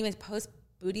me, I wouldn't even post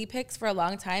booty pics for a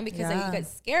long time because like, you get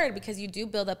scared because you do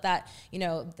build up that,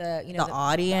 the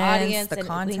audience, the and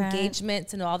content, the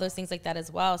engagement, and all those things like that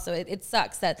as well. So it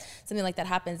sucks that something like that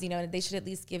happens, and they should at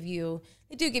least give you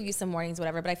some warnings,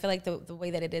 whatever. But I feel like the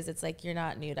way that it is, it's like you're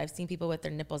not nude. I've seen people with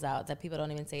their nipples out that people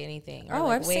don't even say anything. Or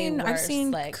like I've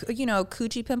seen like,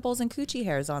 coochie pimples and coochie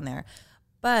hairs on there.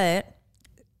 But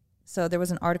so there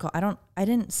was an article. I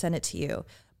didn't send it to you.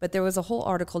 But there was a whole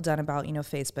article done about,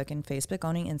 Facebook and Facebook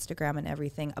owning Instagram and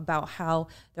everything, about how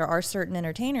there are certain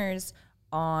entertainers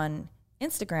on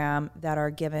Instagram that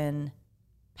are given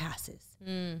passes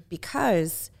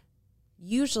because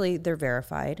usually they're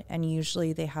verified and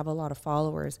usually they have a lot of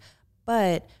followers,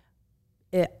 but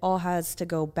it all has to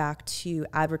go back to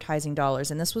advertising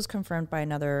dollars. And this was confirmed by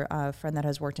another friend that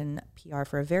has worked in PR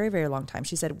for a very, very long time.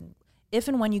 She said, if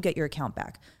and when you get your account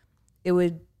back, it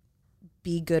would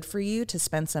be good for you to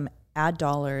spend some ad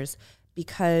dollars,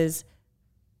 because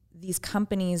these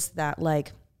companies that,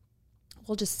 like,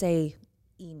 we'll just say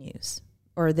E-News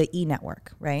or the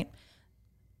E-Network, right?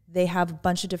 They have a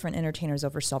bunch of different entertainers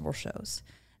over several shows.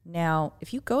 Now,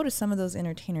 if you go to some of those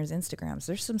entertainers' Instagrams,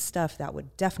 there's some stuff that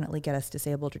would definitely get us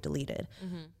disabled or deleted,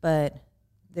 but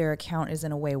their account is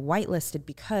in a way whitelisted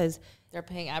because they're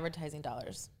paying advertising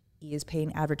dollars. E is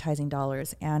paying advertising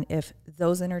dollars. And if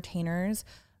those entertainers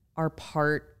are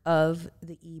part of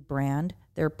the E brand,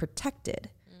 they're protected.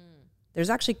 There's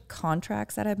actually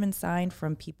contracts that have been signed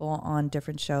from people on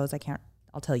different shows.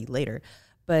 I'll tell you later,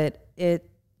 but it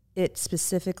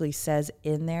specifically says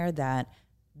in there that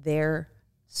their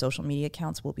social media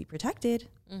accounts will be protected.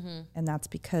 And that's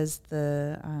because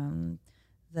the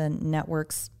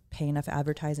networks pay enough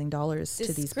advertising dollars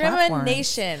to these platforms.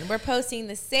 Discrimination. We're posting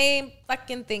the same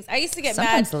fucking things. I used to get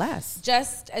sometimes mad less.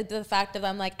 Just at the fact of,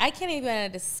 I'm like, I can't even be on a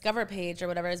Discover page or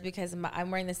whatever, is because I'm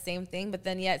wearing the same thing, but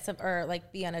then yet or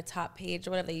like be on a top page or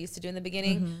whatever they used to do in the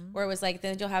beginning, where it was like,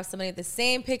 then you'll have somebody with the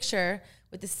same picture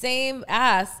with the same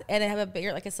ass and have a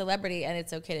bigger, like a celebrity, and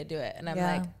it's okay to do it. And I'm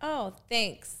like, oh,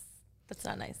 thanks. That's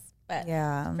not nice. But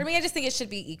for me, I just think it should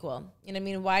be equal. You know what I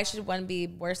mean? Why should one be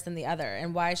worse than the other?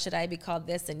 And why should I be called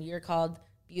this and you're called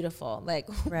beautiful? Like,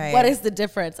 what is the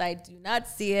difference? I do not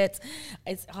see it.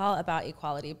 It's all about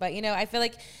equality. But, I feel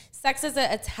like sex is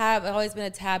always been a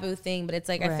taboo thing. But it's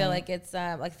like, I feel like it's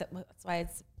that's why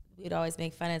we'd always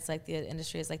make fun. It's like the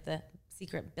industry is like the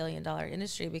secret $1 billion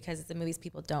industry because it's the movies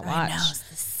people don't watch. I know, it's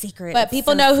the secret. But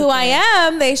people know who I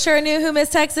am. They sure knew who Miss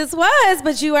Texas was,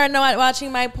 but you are not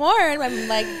watching my porn. I'm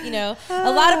like,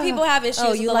 a lot of people have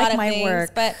issues with a lot of things.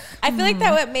 Work. But I feel like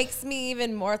that what makes me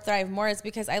even more thrive more is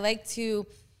because I like to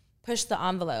push the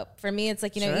envelope. For me, it's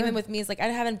like, even with me, it's like I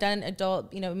haven't done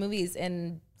adult, movies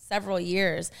in several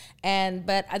years,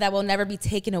 but that will never be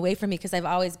taken away from me because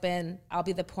I'll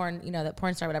be the porn, the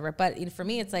porn star, whatever. But for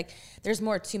me, it's like there's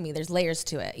more to me. There's layers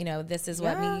to it. This is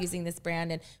what me using this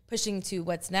brand and pushing to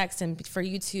what's next, and for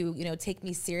you to take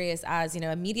me serious as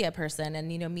a media person, and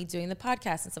me doing the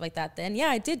podcast and stuff like that. Then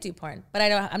I did do porn, but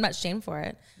I'm not shamed for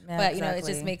it. Yeah, but it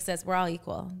just makes us, we're all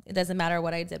equal. It doesn't matter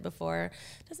what I did before.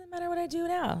 It doesn't matter what I do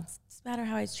now. It matter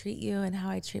how I treat you and how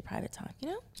I treat Private Talk,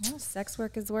 Well, sex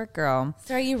work is work, girl.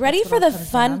 So are you ready for the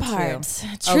fun part?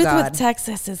 Truth with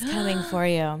Texas is coming for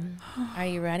you. Are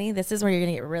you ready? This is where you're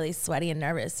going to get really sweaty and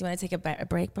nervous. You want to take a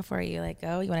break before you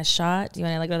go? You want a shot? Do you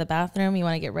want to go to the bathroom? You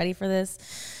want to get ready for this?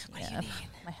 What do you need?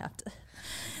 Might have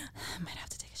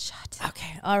to take a shot.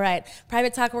 Okay. All right.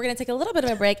 Private Talk, we're going to take a little bit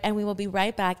of a break, and we will be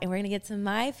right back, and we're going to get to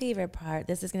my favorite part.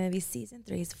 This is going to be season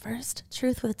 3's first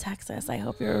Truth with Texas. I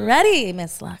hope you're ready,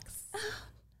 Miss Lux.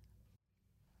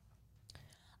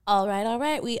 All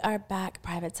right. We are back.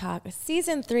 Private Talk,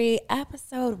 season 3,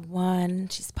 episode 1.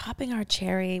 She's popping our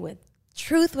cherry with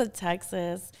Truth with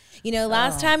Texas.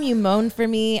 Last time you moaned for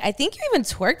me. I think you even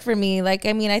twerked for me. I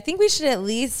think we should at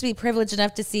least be privileged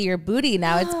enough to see your booty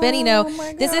now. It's been,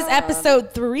 this is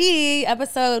episode 3,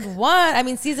 episode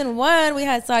 1. Season 1, we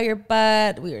saw your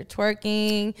butt. We were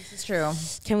twerking. This is true.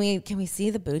 Can we see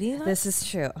the booty? This is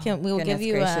true. We will give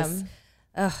you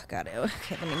oh God.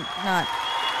 Okay, let me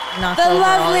not the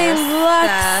lovely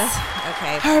Lux.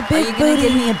 Okay. Her big Are you gonna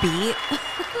give me a beat?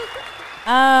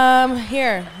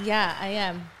 Here. Yeah, I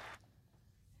am.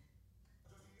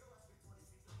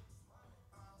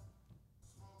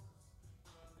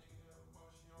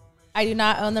 I do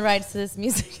not own the rights to this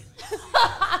music.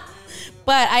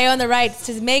 But I own the rights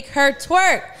to make her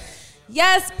twerk.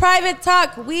 Yes, Private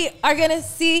Talk. We are going to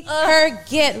see her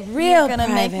get real. You're going to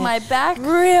make my back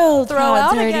real throw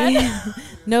out dirty. Again.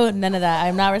 No, none of that.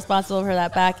 I'm not responsible for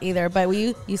that back either. But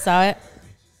you saw it.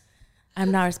 I'm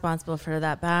not responsible for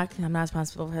that back. I'm not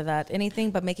responsible for that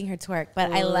anything but making her twerk.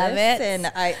 But I love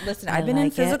it. I've been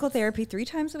in physical therapy 3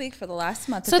 times a week for the last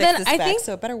month. So then I think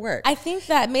so it better work. I think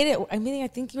that made it. I mean, I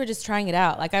think you were just trying it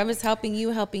out. Like I was helping you,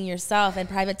 helping yourself. And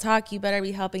Private Talk, you better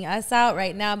be helping us out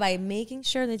right now by making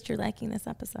sure that you're liking this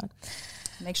episode.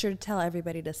 Make sure to tell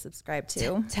everybody to subscribe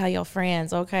too. Tell your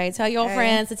friends, okay? Tell your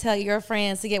friends to tell your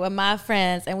friends to get with my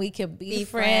friends, and we can be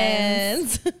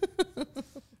friends.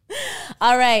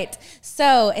 All right.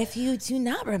 So if you do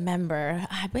not remember,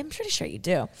 I'm pretty sure you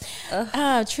do.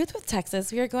 Truth with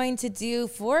Texas, we are going to do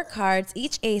 4 cards.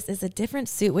 Each ace is a different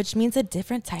suit, which means a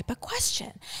different type of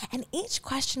question. And each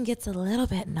question gets a little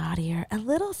bit naughtier, a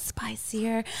little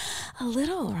spicier, a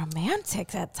little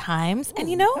romantic at times. And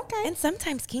and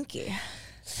sometimes kinky.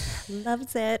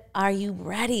 Loves it. Are you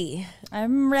ready?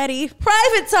 I'm ready.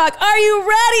 Private Talk, are you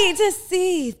ready to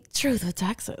see Truth with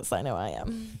Texas? I know I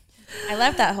am. I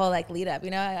love that whole lead up,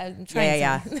 I'm trying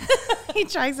You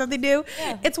trying something new?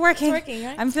 Yeah. It's working. It's working,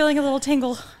 right? I'm feeling a little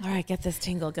tingle. All right, get this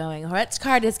tingle going. Which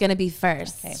card is going to be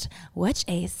first? Okay. Which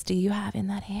ace do you have in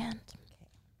that hand?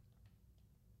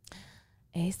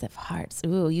 Ace of Hearts.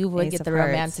 Ooh, you would get the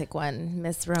romantic one.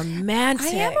 Miss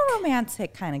Romantic. I am a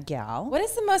romantic kind of gal. What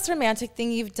is the most romantic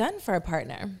thing you've done for a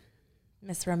partner?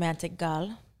 Miss Romantic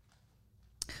gal.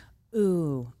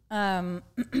 Ooh. I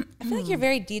feel like you're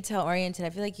very detail oriented. I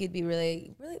feel like you'd be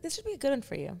really, this should be a good one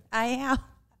for you. I am.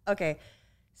 Okay.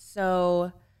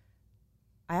 So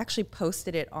I actually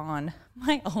posted it on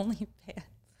my OnlyFans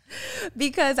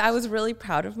because I was really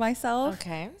proud of myself.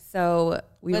 Okay. So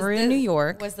we were in New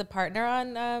York. Was the partner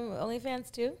on OnlyFans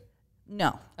too?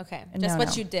 No. Okay. Just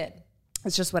what you did.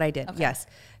 It's just what I did. Okay. Yes.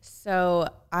 So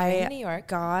I in New York.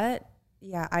 got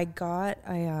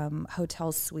a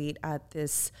hotel suite at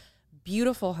this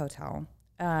beautiful hotel.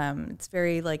 It's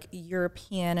very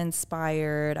European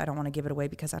inspired. I don't want to give it away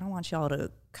because I don't want y'all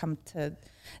to come to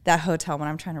that hotel when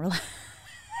I'm trying to relax.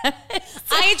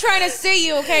 I ain't trying to see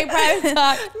you, okay? Private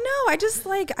Talk. No, I just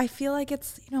I feel like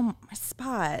it's my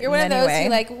spot. You're one of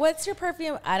those who what's your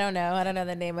perfume? I don't know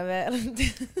the name of it.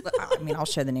 I mean, I'll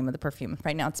share the name of the perfume.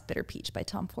 Right now it's Bitter Peach by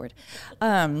Tom Ford.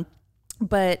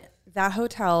 But that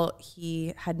hotel,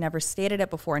 he had never stayed at it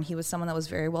before, and he was someone that was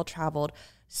very well traveled.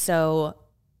 So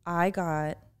I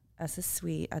got us a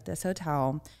suite at this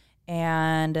hotel,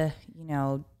 and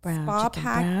spa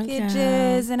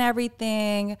packages and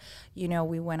everything.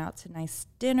 We went out to nice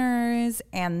dinners,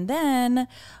 and then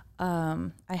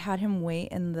I had him wait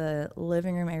in the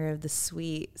living room area of the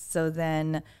suite. So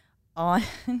then on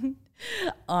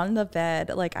the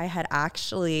bed, I had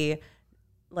actually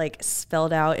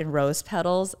spelled out in rose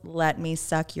petals, "Let me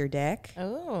suck your dick."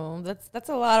 Oh, that's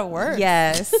a lot of work.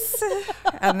 Yes.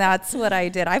 And that's what I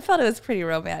did. I felt it was pretty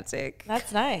romantic.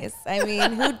 That's nice. I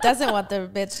mean, who doesn't want their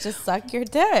bitch to suck your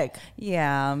dick?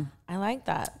 Yeah. I like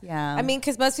that. Yeah. I mean,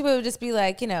 because most people would just be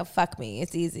like, fuck me.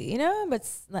 It's easy, but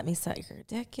let me suck your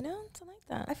dick, Something like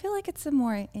that. I feel like it's a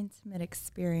more intimate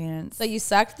experience. So you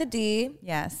sucked the D.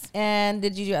 Yes. And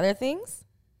did you do other things?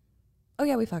 Oh,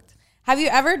 yeah, we fucked. Have you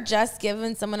ever just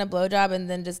given someone a blowjob and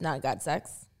then just not got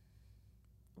sex?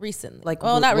 Recently.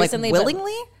 Not recently.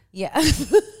 Willingly? Yeah.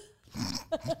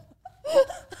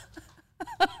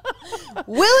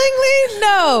 Willingly?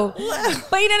 No.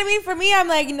 But you know what I mean? For me, I'm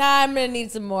like, nah, I'm going to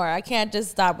need some more. I can't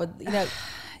just stop with,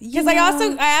 Because I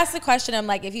asked the question, I'm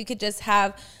like, if you could just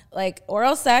have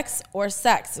oral sex or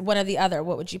sex, one or the other,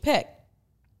 what would you pick?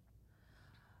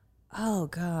 Oh,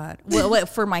 God. What,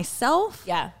 for myself?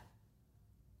 Yeah.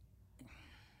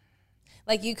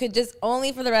 You could just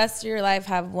only for the rest of your life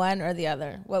have one or the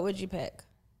other. What would you pick?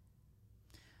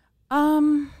 I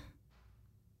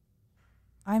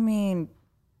mean,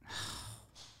 I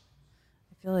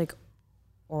feel like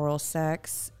oral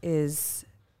sex is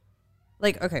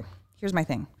okay, here's my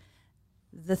thing.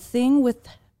 The thing with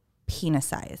penis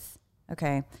size,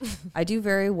 okay? I do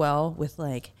very well with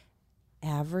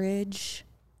average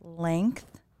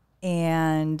length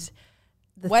and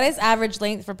what is average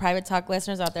length for Private Talk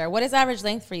listeners out there? What is average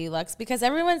length for you, Lux? Because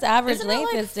everyone's average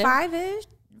length is different.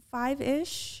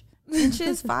 Five-ish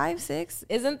inches, 5, 6.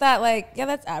 Isn't that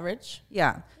that's average?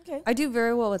 Yeah. Okay. I do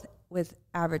very well with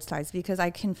average size because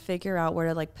I can figure out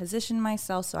where to position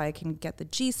myself so I can get the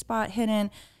G spot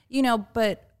hidden,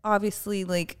 but obviously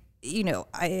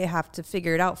I have to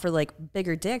figure it out for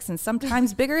bigger dicks, and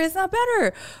sometimes bigger is not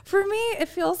better. For me, it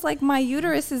feels like my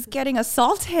uterus is getting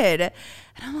assaulted, and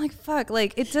I'm like, fuck,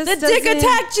 it just the dick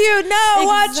attacked you. No,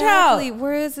 watch out.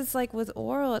 Whereas it's with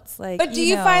oral, it's But do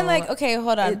you find okay,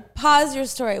 hold on, pause your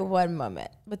story one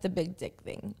moment with the big dick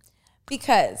thing,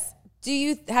 because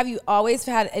have you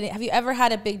ever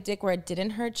had a big dick where it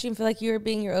didn't hurt you and feel like your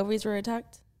ovaries were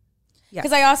attacked?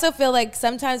 Because I also feel like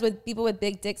sometimes with people with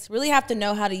big dicks really have to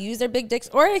know how to use their big dicks,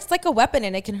 or it's like a weapon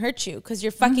and it can hurt you because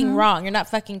you're fucking wrong. You're not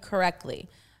fucking correctly.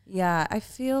 Yeah, I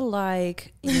feel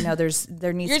like, you know,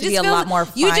 there needs to be a lot more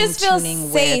fine-tuning. You just feel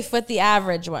safe with the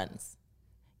average ones.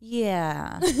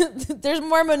 Yeah. There's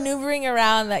more maneuvering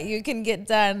around that you can get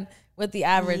done with the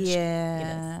average.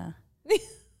 Yeah.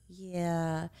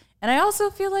 Yeah. And I also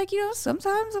feel like, you know,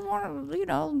 sometimes I want to, you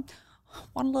know,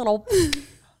 want a little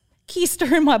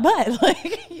keister in my butt.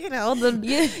 Like, you know,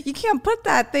 you can't put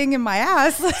that thing in my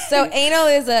ass. So anal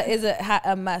is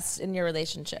a must in your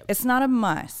relationship. It's not a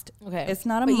must. Okay. It's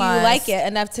not a but must. You like it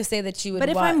enough to say that you would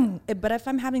But if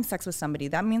I'm having sex with somebody,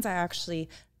 that means I actually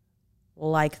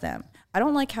like them. I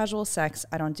don't like casual sex.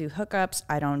 I don't do hookups.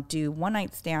 I don't do one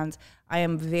night stands. I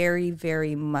am very,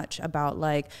 very much about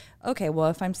like, okay, well,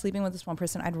 if I'm sleeping with this one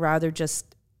person, I'd rather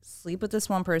just sleep with this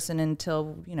one person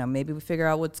until, you know, maybe we figure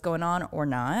out what's going on or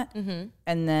not. Mm-hmm.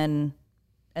 And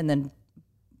then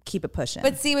keep it pushing.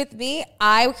 But see, with me,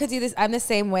 I could do this. I'm the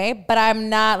same way, but I'm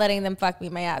not letting them fuck me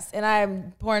in my ass. And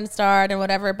I'm porn starred and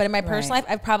whatever. But in my personal life,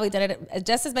 I've probably done it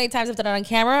just as many times I've done it on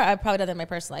camera. I've probably done it in my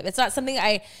personal life. It's not something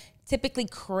I typically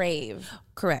crave.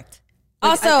 Correct.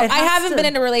 Also, I haven't been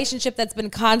in a relationship that's been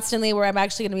constantly where I'm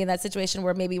actually going to be in that situation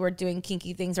where maybe we're doing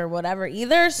kinky things or whatever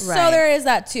either. Right. So there is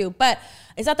that too. But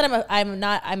it's not that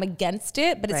I'm against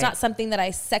it, but it's not something that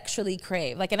I sexually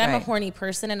crave. Like, and I'm a horny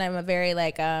person, and I'm a very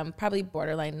like probably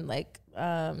borderline like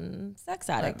sex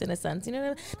addict in a sense. You know what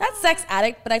I mean? Not sex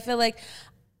addict, but I feel like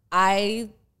I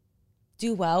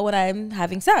do well when I'm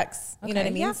having sex. You know what I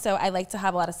mean? Yeah. So I like to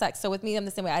have a lot of sex. So with me, I'm the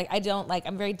same way. I don't like,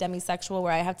 I'm very demisexual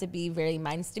where I have to be very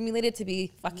mind stimulated to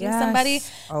be fucking somebody.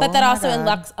 But that also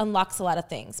unlocks a lot of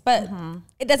things. But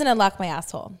it doesn't unlock my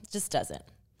asshole. It just doesn't.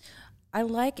 I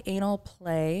like anal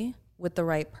play with the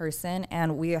right person,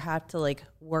 and we have to like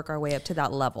work our way up to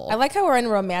that level. I like how we're in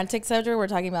romantic subject. We're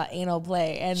talking about anal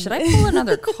play. And should I pull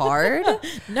another card?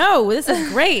 No, this is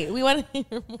great. We want to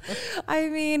hear more. I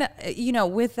mean, you know,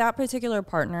 with that particular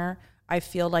partner, I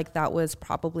feel like that was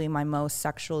probably my most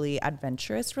sexually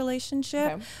adventurous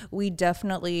relationship. Okay. We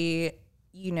definitely,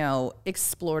 you know,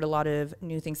 explored a lot of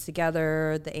new things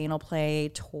together, the anal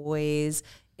play, toys,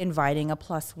 inviting a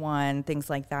 +1, things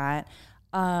like that.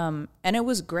 And it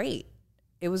was great.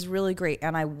 It was really great.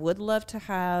 And I would love to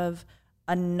have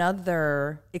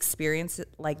another experience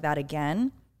like that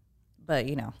again. But,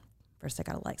 you know, first I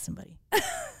got to like somebody.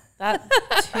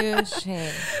 That's too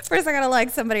shame. First I got to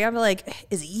like somebody. I'm like,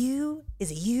 is it you?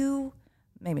 Is it you?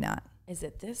 Maybe not. Is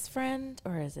it this friend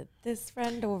or is it this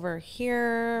friend over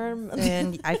here?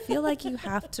 And I feel like you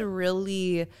have to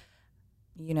really,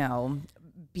 you know,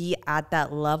 be at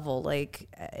that level. Like,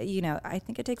 you know, I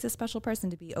think it takes a special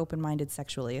person to be open-minded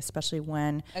sexually, especially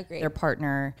when their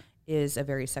partner is a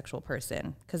very sexual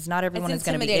person, because not everyone is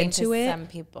going to be into it. Some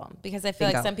people, because I feel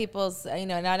like some people's, you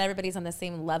know, not everybody's on the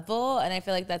same level, and I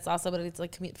feel like that's also what it's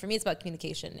like. For me, it's about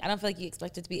communication. I don't feel like you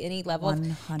expect it to be any level.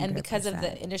 100%. And because of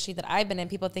the industry that I've been in,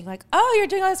 people think like, oh, you're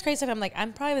doing all this crazy stuff. I'm like,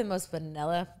 I'm probably the most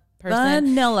vanilla person.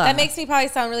 Vanilla. That makes me probably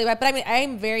sound really bad, but I mean,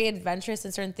 I'm very adventurous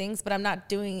in certain things, but I'm not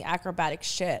doing acrobatic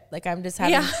shit. Like I'm just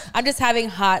having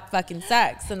hot fucking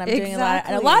sex, and I'm doing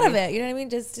a lot of it. You know what I mean?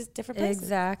 Just different places.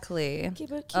 Exactly.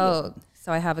 Keep it cute. Oh,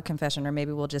 so I have a confession, or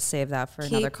maybe we'll just save that for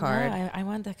another card. No, I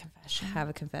want the confession. Have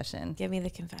a confession. Give me the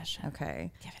confession.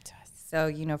 Okay. Give it to us. So,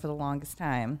 you know, for the longest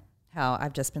time, how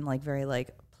I've just been like very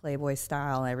like Playboy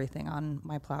style and everything on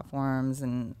my platforms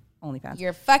and OnlyFans.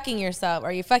 You're fucking yourself. Or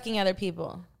are you fucking other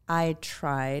people? I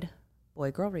tried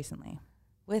boy girl recently.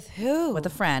 With who? With a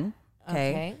friend.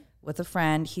 Okay. With a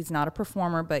friend. He's not a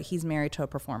performer, but he's married to a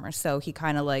performer. So he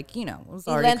kind of like, you know, was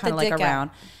already kind of like around.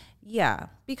 Out. Yeah.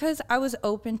 Because I was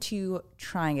open to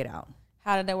trying it out.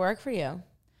 How did it work for you?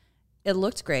 It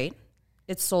looked great.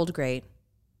 It sold great.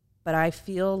 But I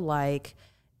feel like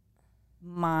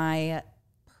my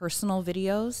personal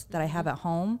videos that I have at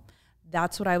home,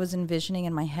 that's what I was envisioning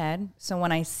in my head. So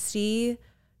when I see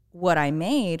what I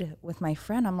made with my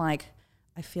friend, I'm like,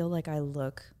 I feel like I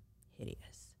look hideous.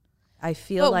 I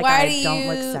feel like I don't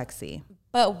look sexy.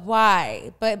 But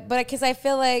why? But because I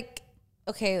feel like,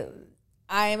 okay,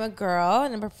 I'm a girl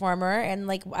and a performer, and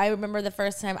like I remember the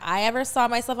first time I ever saw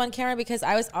myself on camera, because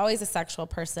I was always a sexual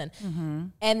person. Mm-hmm.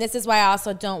 And this is why I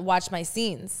also don't watch my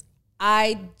scenes.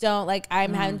 I don't like,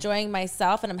 I'm enjoying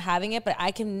myself and I'm having it, but I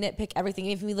can nitpick everything.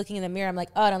 Even me looking in the mirror, I'm like,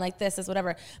 oh, I don't like this,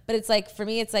 whatever. But it's like, for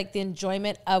me, it's like the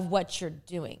enjoyment of what you're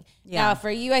doing. Yeah. Now,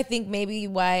 for you, I think maybe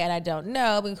why, and I don't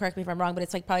know, but correct me if I'm wrong, but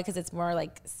it's like probably because it's more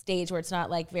like stage, where it's not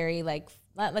like very like,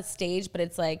 not stage, but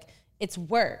it's like, it's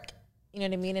work. You know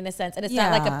what I mean? In a sense. And it's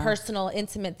not like a personal,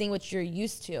 intimate thing, which you're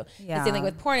used to. Yeah. The same thing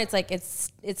with porn. It's like,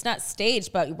 it's not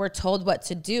staged, but we're told what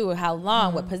to do, how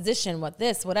long, what position, what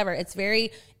this, whatever. It's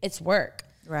work.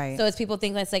 Right. So it's people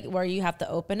think that's like where you have to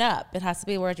open up. It has to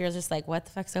be where you're just like, what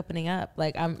the fuck's opening up?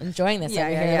 Like, I'm enjoying this over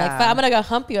here. Like, I'm going to go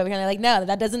hump you over here. And they're like, no,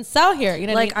 that doesn't sell here. You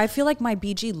know what I mean? I feel like my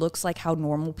BG looks like how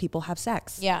normal people have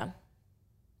sex. Yeah.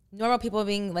 Normal people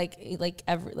being like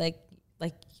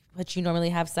what you normally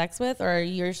have sex with, or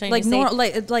you're trying to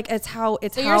say it's how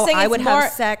so how I would more,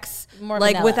 have sex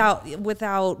like vanilla.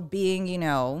 without being,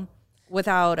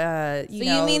 without So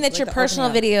you mean that your personal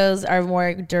videos are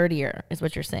more dirtier is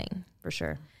what you're saying? For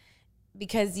sure.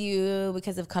 Because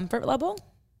of comfort level?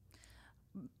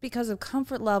 Because of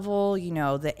comfort level,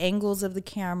 the angles of the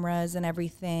cameras and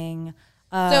everything.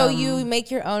 So you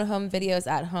make your own home videos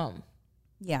at home?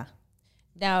 Yeah.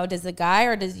 Now, does the guy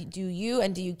or do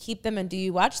you keep them and do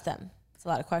you watch them? It's a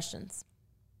lot of questions.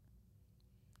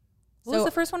 What was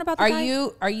the first one about the guy?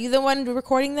 Are you the one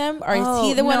recording them? Or is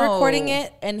he the one recording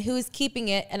it? And who's keeping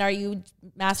it? And are you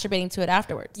masturbating to it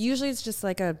afterwards? Usually it's just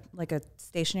like a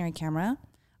stationary camera.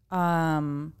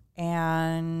 And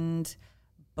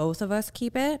both of us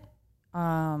keep it.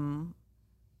 And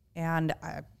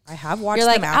I have watched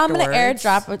them afterwards. I'm going to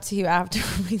airdrop it to you after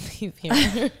we leave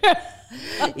here.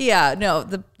 Yeah, no,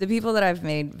 the people that I've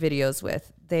made videos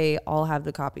with, they all have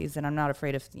the copies, and I'm not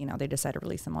afraid if, they decide to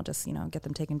release them, I'll just, get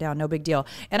them taken down. No big deal.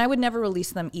 And I would never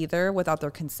release them either without their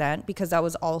consent, because that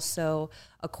was also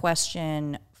a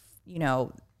question,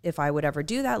 if I would ever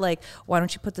do that, like, why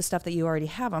don't you put the stuff that you already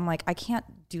have? I'm like, I can't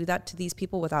do that to these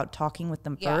people without talking with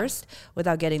them first,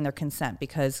 without getting their consent,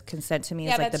 because consent to me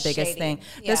is like the biggest thing.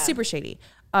 That's super shady.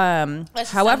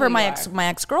 However, my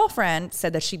ex-girlfriend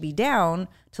said that she'd be down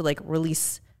to like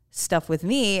release stuff with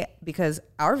me because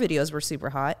our videos were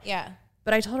super hot. Yeah.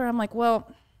 But I told her, I'm like, well,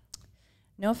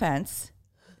 no offense,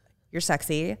 you're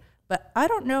sexy, but I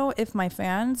don't know if my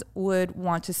fans would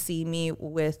want to see me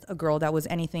with a girl that was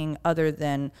anything other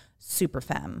than super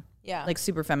femme. Yeah. Like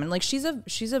super feminine. Like she's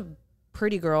a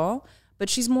pretty girl, but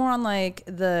she's more on like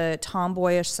the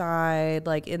tomboyish side.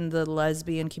 Like in the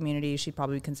lesbian community, she'd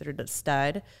probably be considered a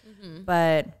stud. Mm-hmm.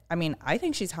 But I mean, I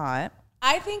think she's hot.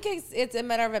 I think it's a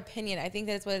matter of opinion. I think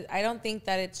that's what I don't think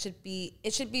that it should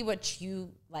be what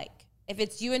you like. If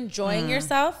it's you enjoying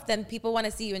yourself, then people want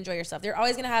to see you enjoy yourself. They're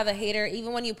always going to have a hater,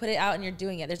 even when you put it out and you're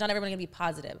doing it. There's not everyone going to be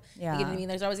positive. Yeah. You know what I mean?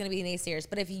 There's always going to be naysayers.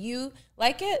 But if you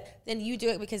like it, then you do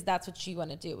it because that's what you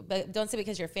want to do. But don't say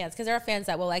because you're fans. Because there are fans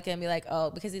that will like it and be like,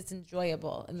 oh, because it's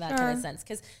enjoyable in that kind of sense.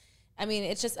 Because, I mean,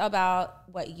 it's just about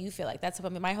what you feel like. That's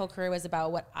what my whole career was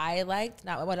about, what I liked,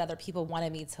 not what other people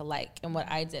wanted me to like. And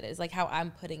what I did is like how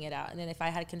I'm putting it out. And then if I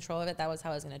had control of it, that was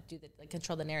how I was going to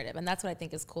control the narrative. And that's what I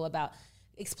think is cool about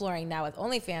exploring now with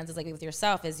OnlyFans is like with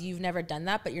yourself is you've never done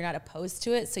that, but you're not opposed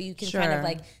to it. So you can kind of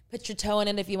like put your toe in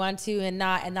it if you want to and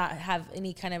not have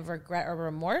any kind of regret or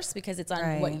remorse because it's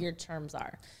on what your terms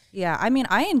are. Yeah. I mean,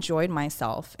 I enjoyed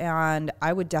myself and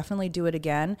I would definitely do it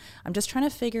again. I'm just trying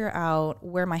to figure out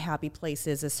where my happy place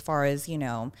is as far as,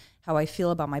 how I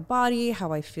feel about my body,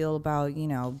 how I feel about,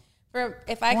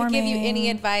 if I could give you any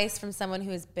advice from someone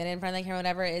who has been in front of the camera,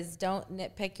 whatever, is don't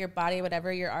nitpick your body,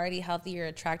 whatever. You're already healthy, you're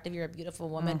attractive, you're a beautiful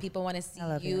woman. People want to see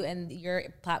you and your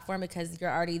platform because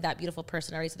you're already that beautiful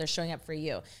person already, so they're showing up for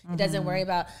you. It doesn't worry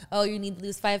about, oh, you need to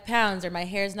lose 5 pounds or my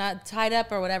hair's not tied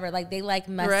up or whatever. Like they like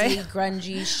messy,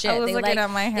 grungy shit. I was looking at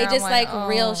my hair. They just like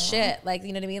real shit. Like,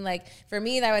 you know what I mean? Like for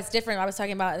me, that was different. I was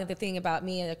talking about the thing about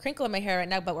me and the crinkle in my hair right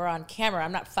now, but we're on camera.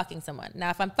 I'm not fucking someone. Now,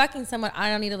 if I'm fucking someone, I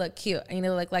don't need to look cute. I need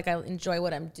to look like I enjoy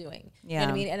what I'm doing. You know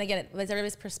what I mean? And again, it's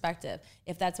everybody's perspective.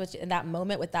 If that's what in that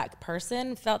moment with that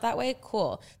person felt that way,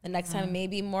 cool. The next time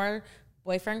maybe more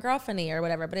boyfriend girlfriendy or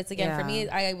whatever. But it's again for me,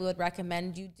 I would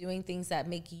recommend you doing things that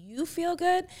make you feel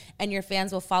good, and your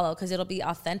fans will follow because it'll be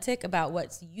authentic about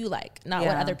what you like, not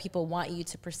what other people want you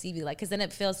to perceive you like. Because then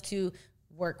it feels too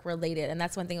work related, and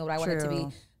that's one thing what I wanted to be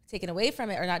taken away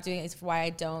from it or not doing it is why I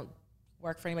don't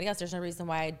work for anybody else. There's no reason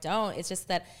why I don't. It's just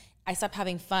that I stopped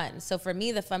having fun. So for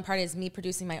me, the fun part is me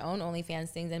producing my own OnlyFans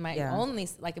things and my own,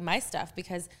 like my stuff,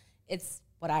 because it's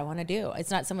what I want to do.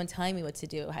 It's not someone telling me what to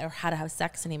do or how to have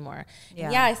sex anymore.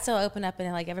 Yeah, I still open up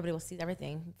and like everybody will see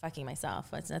everything. Fucking myself.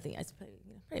 It's nothing. It's pretty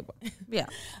boring. Yeah.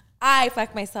 I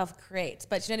fuck myself great.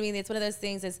 But you know what I mean? It's one of those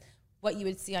things is what you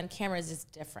would see on camera is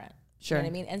just different. Sure. You know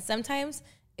what I mean? And sometimes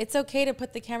it's okay to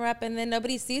put the camera up and then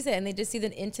nobody sees it and they just see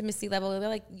the intimacy level. They're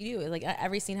like, you do. Like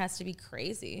every scene has to be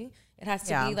crazy. It has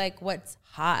to be like what's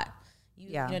hot.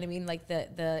 You know what I mean? Like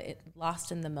the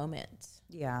lost in the moment.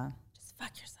 Yeah. Just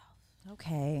fuck yourself.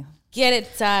 Okay. Get it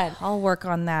done. I'll work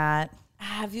on that.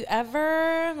 Have you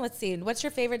ever, let's see, what's your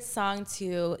favorite song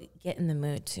to get in the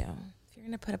mood to? If you're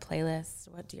going to put a playlist,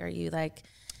 what are you like,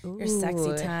 your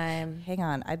sexy time? Hang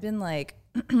on. I've been like,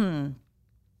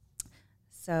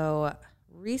 so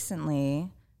recently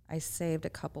I saved a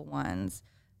couple ones.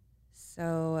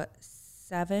 So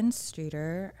Seven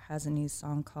Streeter has a new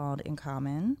song called In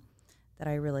Common that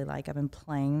I really like. I've been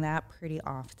playing that pretty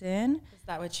often. Is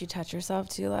that what you touch yourself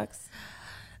to, Lux?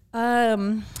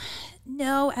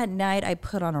 No, at night I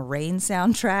put on a Rain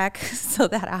soundtrack so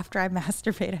that after I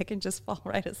masturbate, I can just fall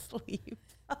right asleep.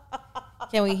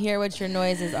 Can we hear what your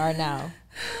noises are now?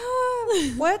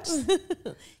 What?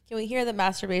 Can we hear the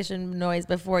masturbation noise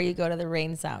before you go to the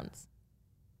rain sounds?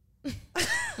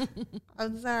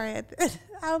 I'm sorry.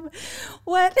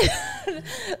 What?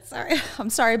 Sorry. I'm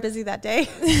sorry, busy that day.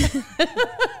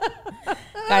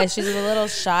 Guys, she's a little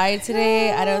shy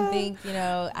today. I don't think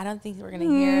we're going to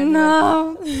hear.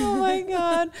 No. Oh my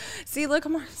God. See, look,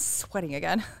 I'm sweating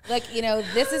again. Like,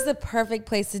 this is the perfect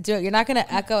place to do it. You're not going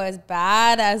to echo as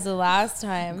bad as the last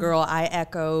time. Girl, I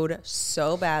echoed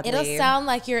so badly. It'll sound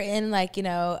like you're in like,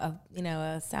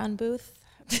 a sound booth.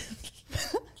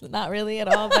 Not really at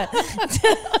all, but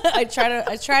I try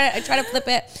to flip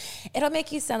it. It'll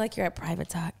make you sound like you're at Private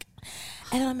Talk,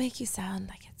 and it'll make you sound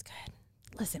like it's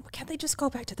good. Listen, can't they just go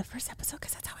back to the first episode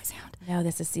because that's how I sound? No,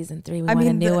 this is season 3. We want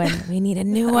a new one. We need a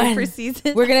new one for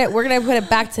season. We're gonna put it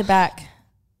back to back.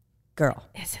 Girl,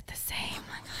 is it the same?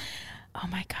 Oh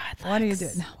my God! Lux, what are you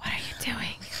doing? What are you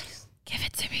doing? Give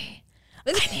it to me.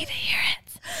 I need to hear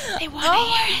it. They want to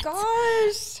hear it. Oh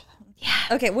my gosh. Yeah.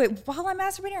 Okay, wait, while I'm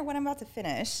masturbating or when I'm about to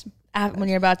finish? When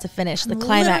you're about to finish the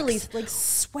climax. Literally like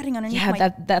sweating underneath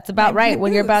my that's about right.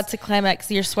 When you're about to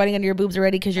climax, you're sweating under your boobs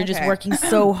already because you're just working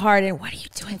so hard. And what are you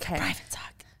doing for Private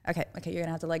Talk? Okay, you're going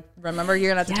to have to remember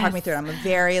you're going to have to talk me through it. I'm a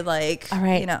very all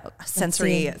right.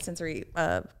 Sensory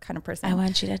kind of person. I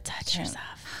want you to touch yourself.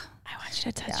 I want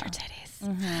you to touch your titties.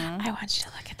 Mm-hmm. I want you to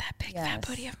look at that big fat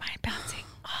booty of mine bouncing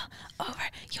all over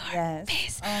your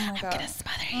face. I'm going to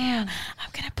smother you.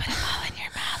 I'm going to put it all in your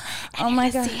mouth. And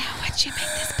you're going to see how much you make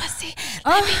this pussy.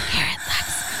 Let me hear it,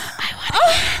 Lux. I want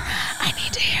to hear it. I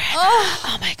need to hear it.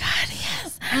 Oh my God,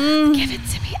 yes. Give it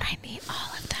to me. I need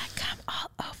all of that. Come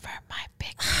all over my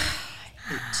big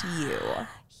booty. To you.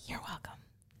 You're welcome.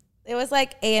 It was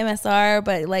like AMSR,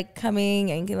 but like coming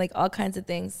and like all kinds of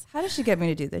things. How did she get me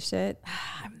to do this shit?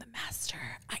 I'm the master.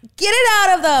 Get it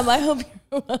out of them. I hope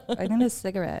you're I need a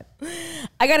cigarette.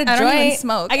 I got a joint. Don't even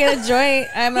smoke. I got a joint.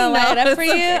 I'm gonna light it up for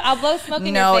you. I'll blow smoke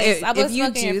in your face.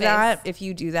 If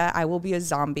you do that, I will be a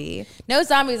zombie. No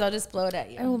zombies. I'll just blow it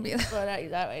at you. I will be blow it at you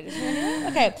that way.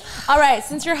 Okay. All right.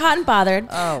 Since you're hot and bothered,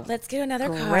 let's get another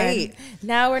card.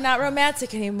 Now we're not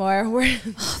romantic anymore.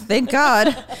 Thank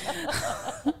God.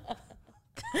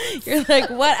 You're like,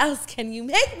 what else can you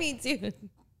make me do?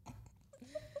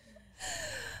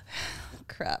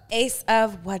 Crap. Ace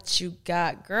of what you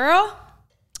got, girl?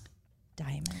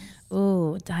 Diamonds.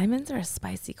 Ooh, diamonds are a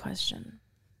spicy question.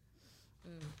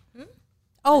 Mm-hmm.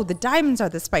 Oh, the diamonds are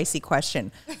the spicy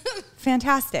question.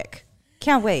 Fantastic.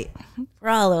 Can't wait. We're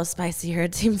all a little spicy here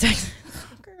at Team Texas.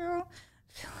 Girl,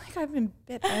 I feel like I've been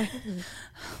bit by...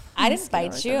 I didn't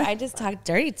bite you. I just talked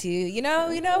dirty to you. You know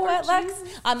what, Lex?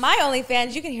 On my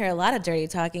OnlyFans, you can hear a lot of dirty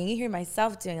talking. You hear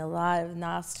myself doing a lot of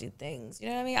nasty things. You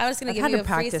know what I mean? I'm just going to give you a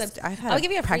free I'll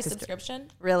give you a free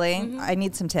subscription. Really? Mm-hmm. I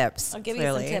need some tips. I'll give you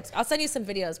some tips. I'll send you some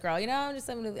videos, girl. I'm going to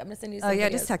send you some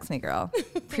videos. Just text me, girl.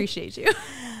 Appreciate you.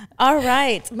 All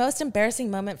right. Most embarrassing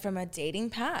moment from a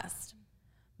dating past.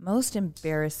 Most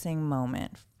embarrassing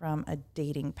moment from a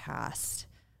dating past.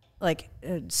 Like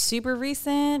super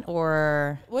recent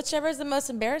or whichever is the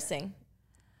most embarrassing.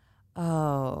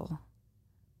 Oh.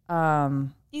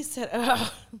 You said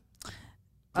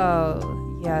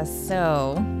Oh, yeah,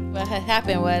 so what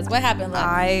happened, Lex?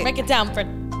 Break it down for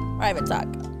Private Talk.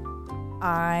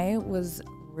 I was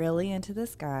really into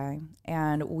this guy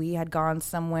and we had gone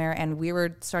somewhere and we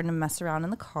were starting to mess around in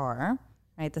the car.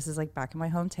 Right, this is like back in my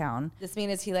hometown. This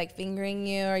mean is he like fingering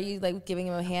you? Or are you like giving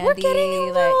him a handy? We're getting a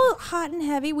little hot and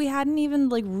heavy. We hadn't even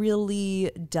like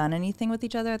really done anything with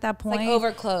each other at that point. Like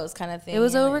over clothes kind of thing. It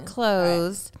was over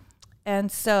clothes. Right.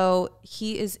 And so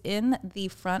he is in the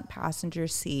front passenger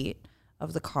seat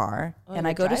of the car and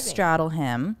I go to straddle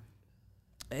him.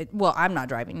 I'm not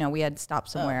driving. No, we had stopped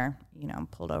somewhere,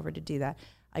 pulled over to do that.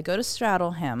 I go to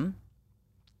straddle him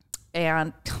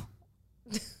and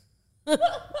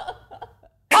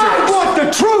I want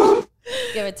the truth.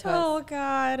 Give it to us. Oh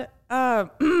God.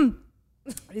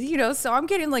 So I'm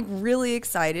getting like really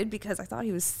excited because I thought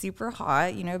he was super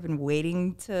hot. I've been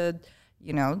waiting to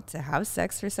have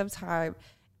sex for some time.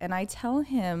 And I tell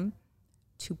him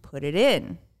to put it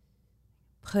in.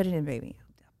 put it in, baby.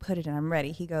 Put it in. I'm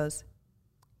ready. He goes,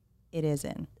 it is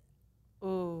in.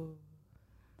 Ooh.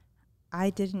 I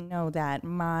didn't know that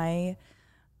my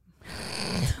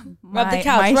Rub the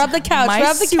couch. Rub the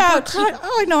couch.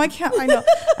 Oh, no, I can't. I know.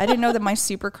 I didn't know that my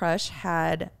super crush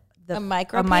had a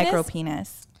micro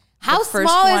penis. How the first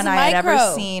small one is I had micro?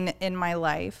 ever seen in my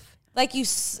life. Like you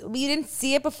didn't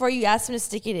see it before you asked him to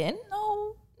stick it in?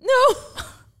 No.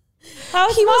 How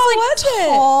He small was like it?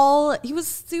 tall. He was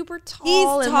super tall.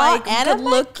 He's and tall like and a good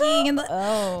looking. And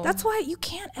Oh. that's why you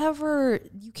can't ever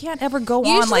go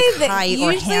on like height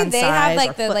or hand they size have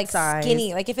like or the foot like size.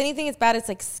 skinny. Like if anything is bad, it's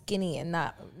like skinny and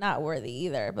not worthy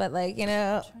either. But like, you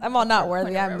know, I'm all not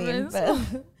worthy. I mean, but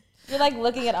you're like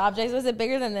looking at objects. Was it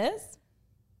bigger than this?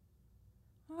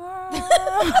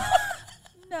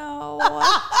 No.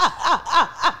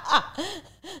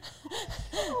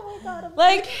 Oh my God, I'm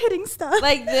Like hitting stuff.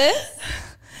 like this?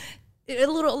 A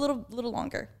little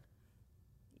longer.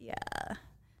 Yeah.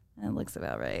 That looks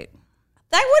about right.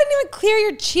 That wouldn't even clear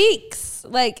your cheeks.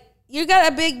 Like you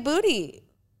got a big booty.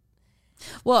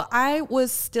 Well, I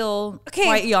was still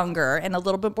quite younger and a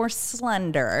little bit more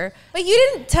slender. But you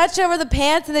didn't touch over the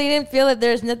pants and then you didn't feel that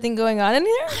there's nothing going on in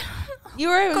here? You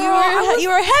were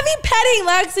heavy petting,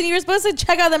 Lex, and you were supposed to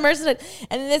check out the merchandise.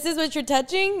 And this is what you're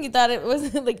touching? You thought it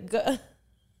was like...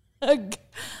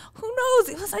 Who knows?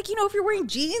 It was like, you know, if you're wearing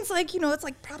jeans, like, you know, it's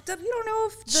like propped up. You don't know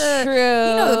if True.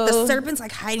 you know, if the serpent's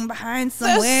like hiding behind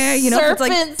somewhere. You know, if it's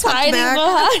like serpent's tucked hiding back.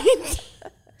 behind.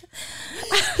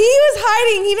 He was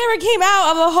hiding. He never came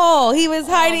out of a hole. He was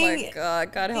hiding. Oh my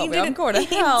God, God help He me. I'm didn't- going to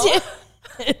he hell. did-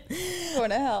 Going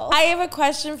to hell. I have a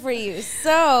question for you. So,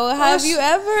 have you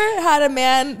ever had a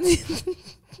man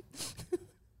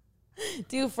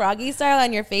do froggy style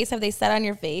on your face? Have they sat on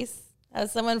your face?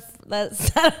 Has someone that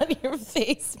sat on your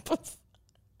face before?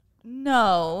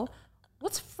 No.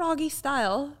 What's froggy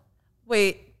style?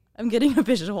 Wait, I'm getting a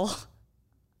visual.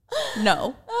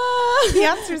 No. The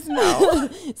answer is no.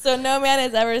 So no man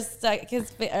has ever stuck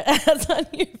his ass on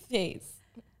your face.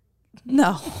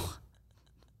 No.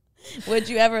 Would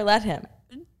you ever let him?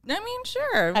 I mean,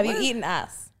 sure. Have you eaten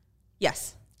ass?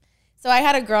 Yes. So I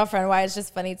had a girlfriend. Why it's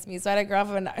just funny to me. So I had a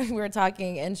girlfriend. We were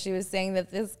talking, and she was saying that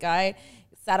this guy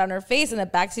sat on her face in the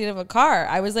backseat of a car.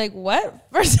 I was like, "What?"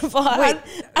 First of all, Wait,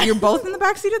 you're both in the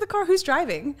backseat of the car? Who's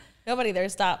driving? nobody there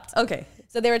stopped. Okay.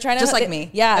 So they were trying to Just like me.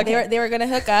 Yeah, Okay. they were gonna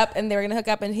hook up, and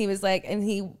he was like, and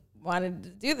he wanted to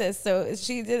do this. So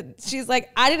she's like,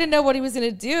 I didn't know what he was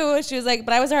gonna do. She was like,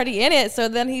 but I was already in it. So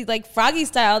then he like froggy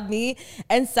styled me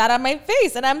and sat on my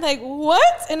face. And I'm like,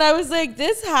 what? And I was like,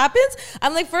 this happens?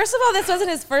 I'm like, first of all, this wasn't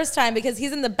his first time because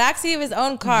he's in the backseat of his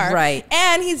own car. Right.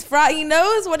 And he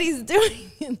knows what he's doing.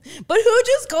 But who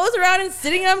just goes around and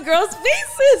sitting on girls'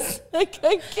 faces? Like,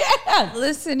 I can't.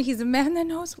 Listen, he's a man that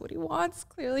knows what he wants,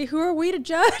 clearly. Who are we to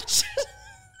judge?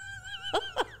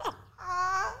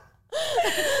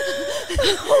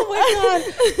 Oh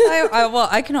my God! Well,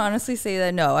 I can honestly say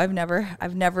that no, I've never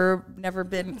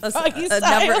been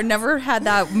never had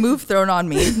that move thrown on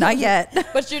me, not yet.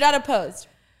 But you're not opposed.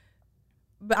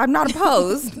 But I'm not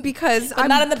opposed because I'm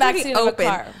not in the pretty backseat of a open.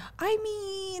 car. I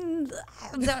mean,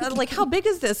 like, how big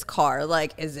is this car?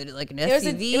 Like, is it like an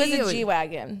SUV? It was a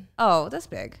G-Wagon. Oh, that's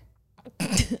big.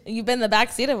 You've been in the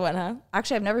backseat of one, huh?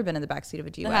 Actually, I've never been in the backseat of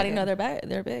a G-Wagon. How do you know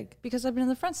they're big? Because I've been in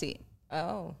the front seat.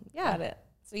 Oh, Yeah. got it.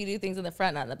 So you do things in the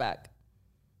front, not in the back.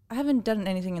 I haven't done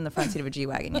anything in the front seat of a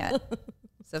G-Wagon yet.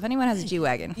 So if anyone has a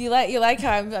G-Wagon, You like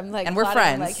how I'm like, And we're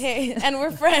plotting, friends. Like, hey, and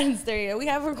we're friends. There you go. We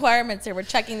have requirements here. We're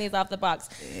checking these off the box.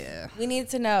 yeah. We need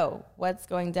to know what's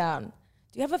going down.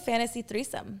 Do you have a fantasy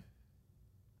threesome?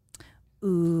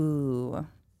 Ooh,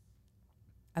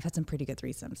 I've had some pretty good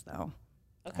threesomes though.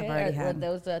 Okay, I've already were had.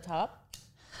 those the top?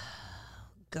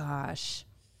 Gosh.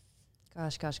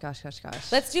 Let's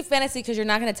do fantasy because you're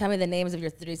not going to tell me the names of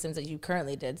your threesomes that you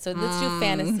currently did. So let's do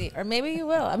fantasy, or maybe you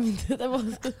will. I mean,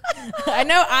 I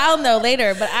know I'll know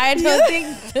later, but I don't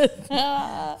think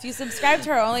if you subscribe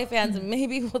to our OnlyFans,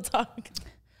 maybe we'll talk.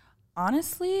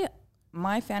 Honestly,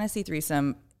 my fantasy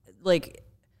threesome, like,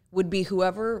 would be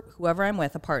whoever I'm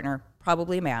with, a partner,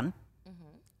 probably a man,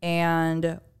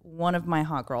 and one of my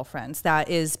hot girlfriends. That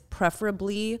is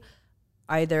preferably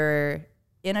either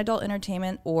in adult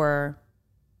entertainment or,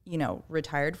 you know,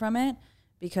 retired from it,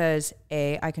 because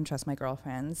A, I can trust my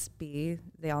girlfriends, B,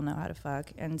 they all know how to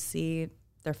fuck, and C,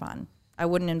 they're fun. I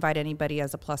wouldn't invite anybody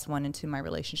as a plus one into my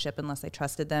relationship unless I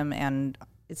trusted them, and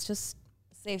it's just...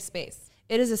 Safe space.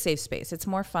 It is a safe space. It's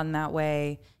more fun that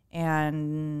way,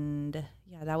 and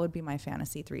yeah, that would be my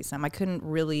fantasy threesome. I couldn't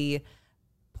really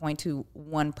point to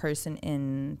one person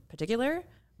in particular,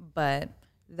 but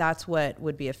that's what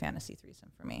would be a fantasy threesome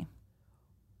for me.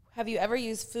 Have you ever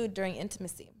used food during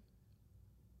intimacy?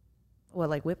 What,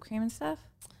 like whipped cream and stuff?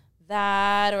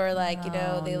 That, or like, you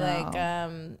know, they No. like,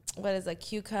 what is a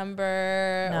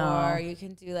cucumber? No. Or you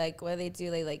can do like, what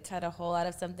do? They like cut a hole out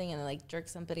of something and like jerk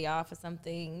somebody off of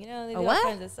something. You know, they do all what?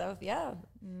 kinds of stuff. Yeah.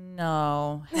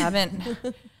 No, haven't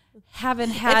It's a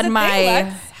thing,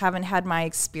 Lex. haven't had my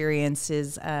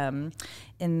experiences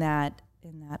in that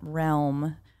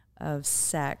realm of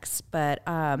sex. But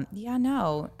yeah,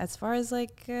 no. As far as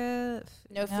like No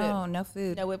no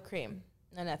food. No whipped cream.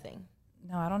 No nothing.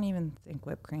 No, I don't even think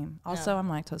whipped cream. Also, I'm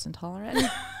lactose intolerant.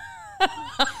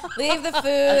 Leave the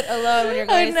food alone when you're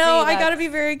going to see. I got to be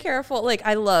very careful. Like,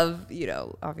 I love, you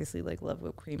know, obviously, like, love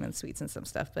whipped cream and sweets and some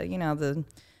stuff. But, you know, the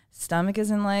stomach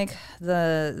isn't like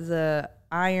the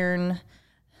ironclad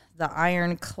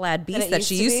beast that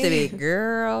she used to be.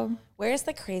 Girl. Where's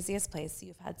the craziest place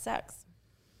you've had sex?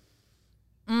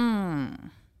 The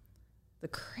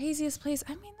craziest place.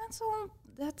 I mean,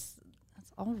 that's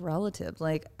all relative.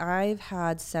 Like, I've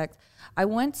had sex. I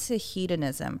went to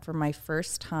Hedonism for my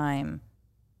first time.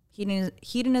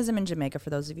 Hedonism in Jamaica, for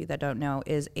those of you that don't know,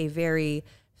 is a very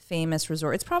famous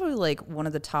resort. It's probably like one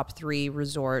of the top 3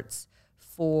 resorts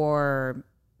for,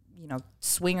 you know,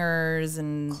 swingers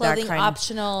and Clothing that kind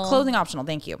optional. Clothing optional.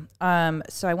 Thank you.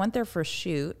 So I went there for a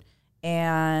shoot,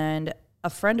 and a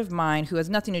friend of mine who has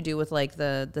nothing to do with like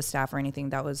the staff or anything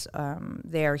that was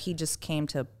there, he just came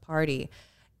to party,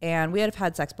 and we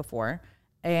had sex before.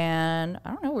 And I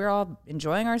don't know, we were all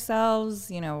enjoying ourselves.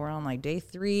 You know, we're on like day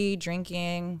 3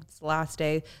 drinking. It's the last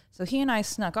day. So he and I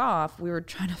snuck off. We were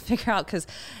trying to figure out, because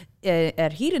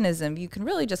at Hedonism, you can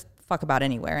really just fuck about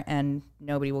anywhere and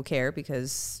nobody will care,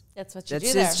 because That's what you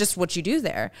do there. it's just what you do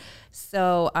there.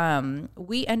 So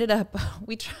we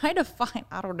tried to find,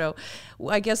 I don't know,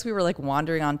 I guess we were like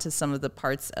wandering onto some of the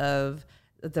parts of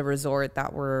the resort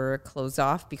that were closed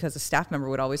off, because a staff member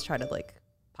would always try to like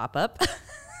pop up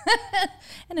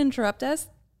and interrupt us.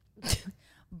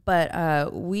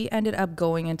 But we ended up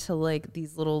going into like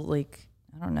these little, like,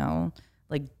 I don't know,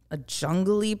 like a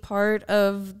jungly part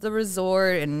of the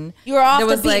resort, and You were off there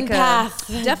the was beaten like path.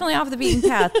 definitely off the beaten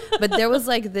path. But there was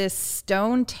like this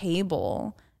stone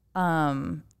table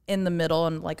in the middle,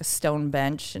 and like a stone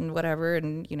bench and whatever,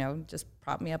 and you know, just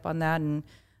propped me up on that, and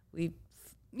we,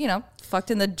 you know,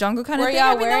 fucked in the jungle kind of Were thing. y'all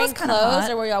I mean, that wearing was kinda clothes,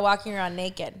 hot. or were y'all walking around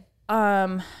naked?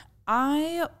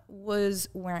 I was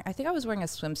wearing, I think I was wearing a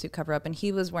swimsuit cover up, and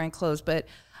he was wearing clothes, but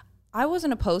I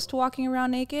wasn't opposed to walking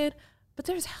around naked. But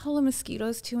there's hella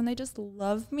mosquitoes too, and they just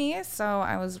love me. So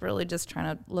I was really just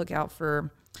trying to look out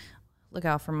for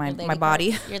my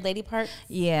body. Your lady part?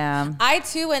 Yeah. I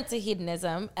too went to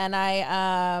Hedonism, and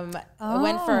I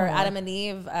went for Adam and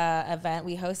Eve event.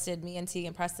 We hosted, me and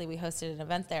Tegan Presley, we hosted an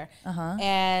event there.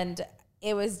 And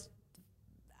it was,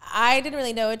 I didn't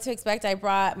really know what to expect. I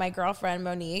brought my girlfriend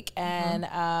Monique and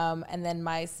then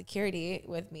my security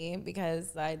with me,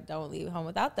 because I don't leave home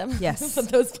without them. Yes. From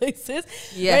those places.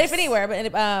 Yes. Or if anywhere.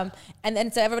 But and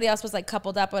then so everybody else was like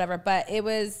coupled up, whatever. But it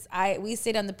was we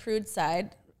stayed on the prude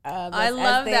side. I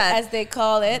love that. as they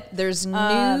call it. There's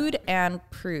nude and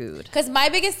prude. Because my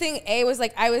biggest thing, was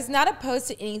like, I was not opposed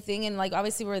to anything. And like,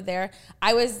 obviously we're there.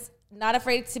 I was not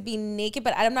afraid to be naked,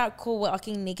 but I'm not cool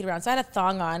walking naked around. So I had a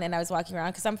thong on and I was walking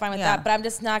around, because I'm fine with that. But I'm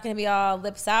just not going to be all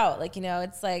lips out. Like, you know,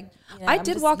 it's like, you know, I I'm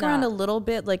did just walk around not. a little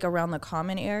bit, like around the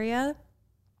common area,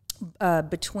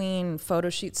 between photo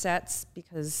shoot sets,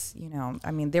 because, you know,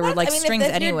 I mean, there were like strings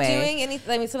if anyway. You're doing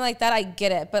anything, I mean, something like that, I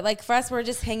get it. But like for us, we're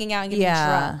just hanging out and getting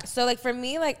drunk. So like for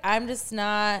me, like I'm just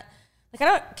not, like I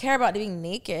don't care about being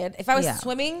naked. If I was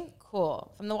swimming,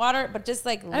 cool, from the water, but just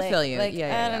like I feel you. Like,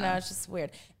 Yeah, I don't know, it's just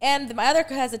weird. And my other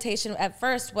hesitation at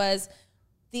first was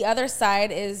the other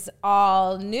side is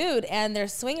all nude and they're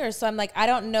swingers. So I'm like, I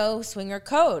don't know swinger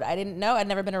code. I didn't know. I'd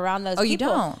never been around those people. You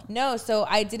don't? No, so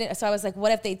I didn't. So I was like,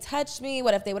 what if they touched me?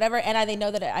 What if they whatever? And they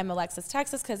know that I'm Alexis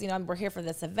Texas, because, you know, we're here for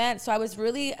this event. So I was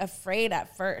really afraid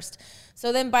at first.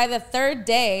 So then by the 3rd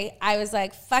day, I was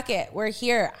like, fuck it. We're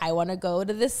here. I want to go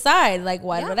to this side. Like,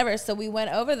 whatever. So we went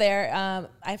over there.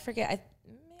 I forget.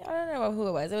 I don't know who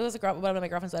it was. It was a girl, one of my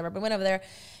girlfriends, whatever. But we went over there,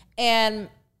 and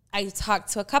I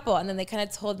talked to a couple, and then they kind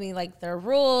of told me like their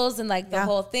rules and like the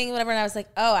whole thing, whatever. And I was like,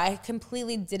 oh, I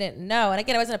completely didn't know. And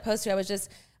again, I wasn't opposed to it. I was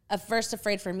just first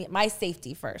afraid for me, my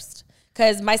safety first.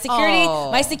 Cause my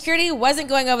security wasn't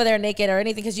going over there naked or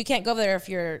anything. Cause you can't go over there if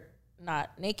you're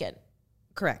not naked.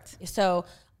 Correct. So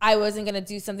I wasn't going to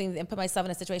do something and put myself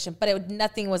in a situation, but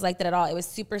nothing was like that at all. It was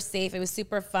super safe. It was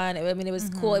super fun. It was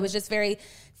cool. It was just very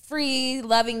free,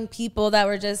 loving people that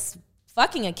were just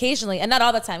fucking occasionally, and not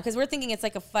all the time, because we're thinking it's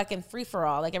like a fucking free for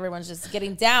all, like everyone's just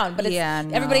getting down. But it's,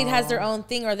 everybody has their own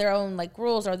thing or their own like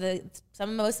rules, or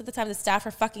most of the time the staff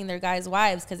are fucking their guys'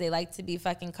 wives because they like to be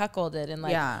fucking cuckolded and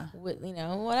like you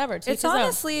know, whatever. It's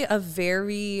honestly a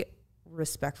very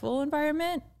respectful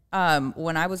environment.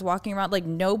 When I was walking around, like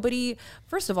nobody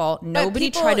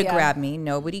tried to grab me,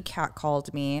 nobody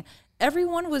catcalled me.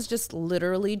 Everyone was just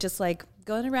literally just like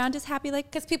going around just happy, like,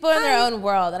 because people are in their own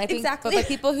world. And I think but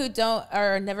people who don't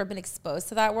or never been exposed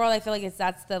to that world, I feel like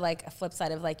that's the like flip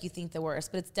side of like you think the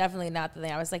worst, but it's definitely not the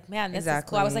thing. I was like, man, this is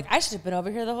cool. I was like, I should have been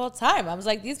over here the whole time. I was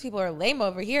like, these people are lame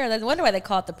over here. I wonder why they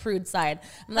call it the prude side.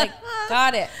 I'm like,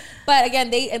 got it. But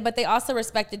again, they also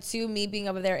respected too me being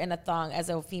over there in a thong as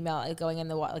a female, like, going in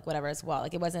the like whatever as well.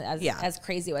 Like it wasn't as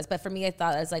crazy it was. But for me, I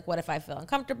thought it was like, what if I feel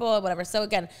uncomfortable or whatever. So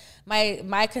again, my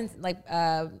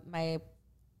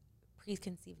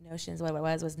preconceived notions what it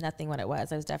was nothing what it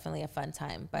was. It was definitely a fun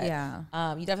time, but you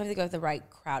definitely have to go with the right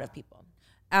crowd of people.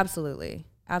 Absolutely.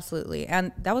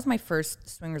 And that was my first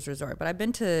swingers resort, but I've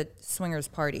been to swingers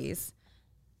parties.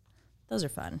 Those are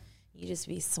fun. You just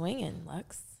be swinging,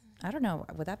 Lux. I don't know,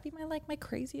 would that be my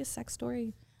craziest sex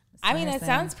story? I mean, it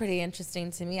sounds pretty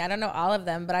interesting to me. I don't know all of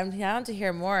them, but I'm down to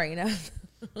hear more, you know.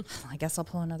 I guess I'll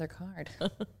pull another card.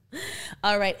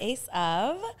 All right, Ace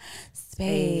of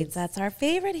Spades. That's our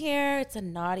favorite here. It's a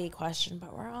naughty question,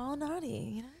 but we're all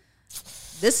naughty, you know?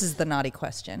 This is the naughty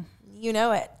question. You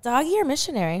know it. Doggy or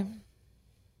missionary?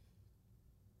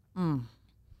 I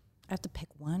have to pick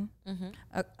one?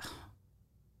 Mm-hmm.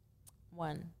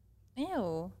 One.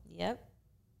 Ew. Yep.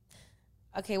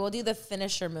 Okay, we'll do the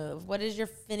finisher move. What does your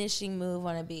finishing move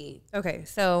want to be? Okay,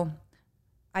 so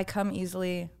I come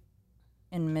easily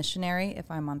in missionary if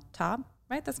I'm on top,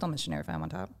 right? That's not missionary if I'm on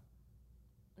top.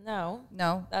 No.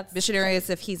 That's missionary is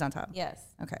if he's on top. Yes.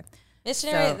 Okay.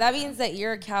 Missionary, that means that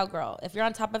you're a cowgirl. If you're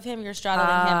on top of him, you're straddling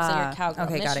him, so you're a cowgirl.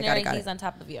 Okay, missionary, got it. he's on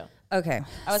top of you. Okay.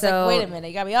 I was like, wait a minute,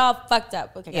 you got me all fucked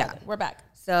up. Okay, got it. We're back.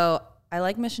 So I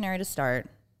like missionary to start.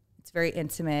 It's very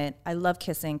intimate. I love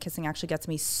kissing. Kissing actually gets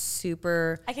me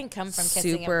super. I can come from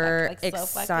kissing super and like so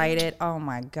excited. Oh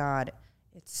my God,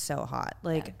 it's so hot.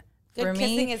 Like good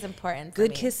kissing is important.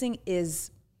 Good kissing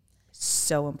is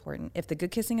so important. If the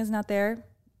good kissing is not there,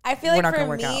 I feel like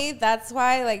for me, that's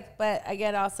why. Like, but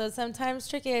again, also sometimes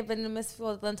tricky. I've been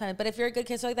misfilled one time. But if you're a good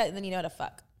kisser like that, then you know how to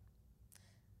fuck.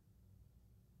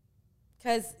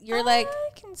 Because you're like, I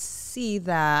can see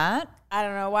that. I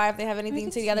don't know why if they have anything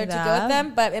together to go with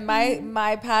them, but in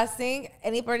my passing,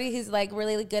 anybody who's like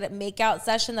really good at make out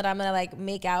session that I'm gonna like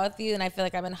make out with you, and I feel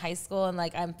like I'm in high school and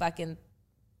like I'm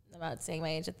not saying my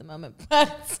age at the moment,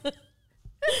 but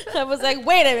I was like,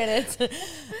 wait a minute.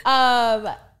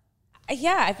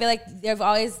 Yeah, I feel like they've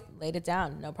always laid it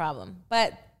down, no problem.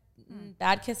 But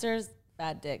bad kissers,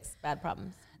 bad dicks, bad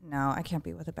problems. No, I can't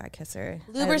be with a bad kisser.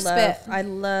 Lube or spit? I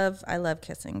love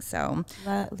kissing. So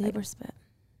lube or spit?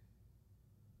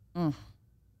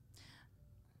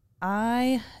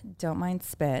 I don't mind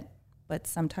spit, but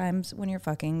sometimes when you're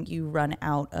fucking, you run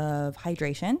out of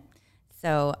hydration.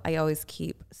 So I always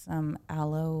keep some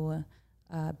aloe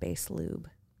base lube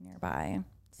nearby.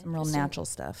 Some real natural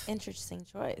stuff. Interesting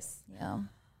choice. Yeah.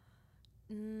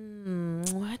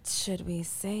 What should we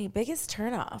say? Biggest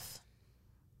turnoff?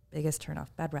 Biggest turnoff.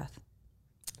 Bad breath.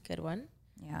 Good one.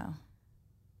 Yeah.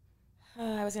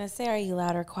 I was going to say, are you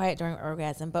loud or quiet during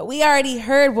orgasm? But we already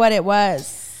heard what it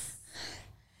was.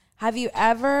 Have you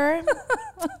ever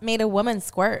made a woman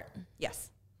squirt?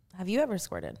 Yes. Have you ever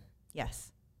squirted?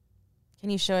 Yes. Can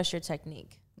you show us your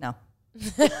technique? No.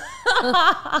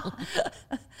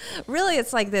 Really,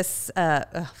 it's like this.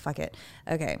 Fuck it.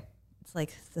 Okay. It's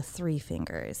like the 3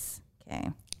 fingers. Okay.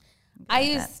 I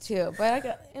used to, but I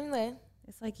got in the.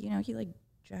 It's like, you like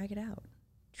drag it out.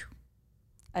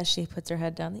 As she puts her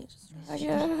head down, drag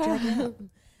it out.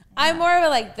 I'm more of a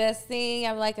like this thing.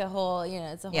 I'm like a whole,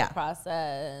 it's a whole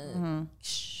process. Mm-hmm.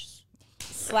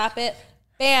 Slap it,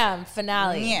 bam,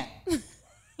 finale. Yeah.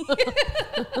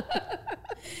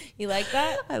 You like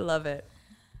that? I love it.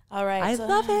 All right. I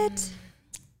love it.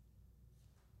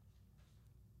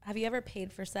 Have you ever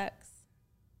paid for sex?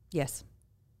 Yes.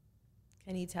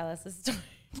 Can you tell us a story?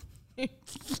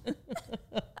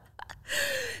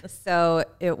 So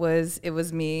it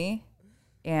was me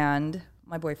and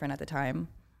my boyfriend at the time,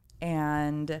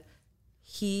 and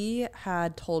he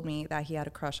had told me that he had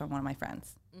a crush on one of my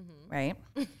friends, right?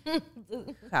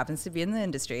 Who happens to be in the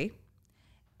industry.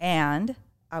 And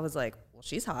I was like, well,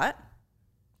 she's hot.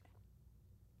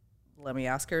 Let me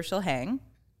ask her if she'll hang.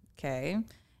 Okay.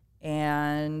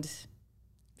 And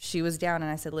she was down,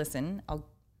 and I said, listen, I'll,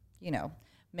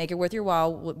 make it worth your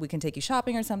while. We can take you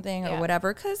shopping or something or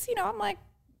whatever. Because, I'm like,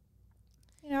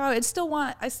 You know, I still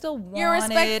wanted You're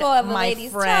respectful of the my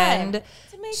lady's friend time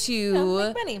to make, to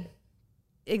make money.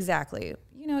 Exactly.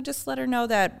 You know, just let her know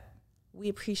that we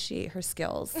appreciate her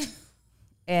skills.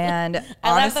 And I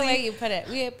honestly, love the way you put it.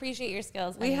 We appreciate your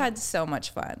skills. we had so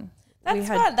much fun. That's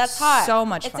fun. That's hot. So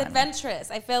much it's fun.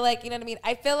 adventurous. I feel like, you know what I mean?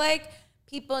 I feel like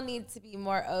people need to be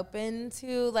more open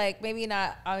to, like, maybe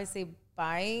not obviously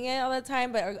buying it all the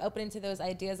time, but are open to those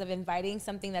ideas of inviting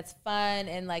something that's fun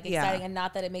and like exciting, and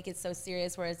not that it make it so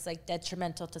serious where it's like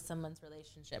detrimental to someone's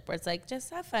relationship, where it's like,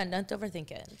 just have fun, don't overthink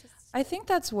it. I think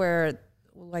that's where,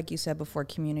 like you said before,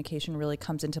 communication really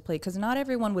comes into play, because not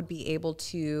everyone would be able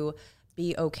to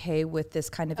be okay with this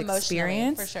kind of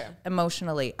experience. For sure.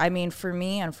 Emotionally. I mean, for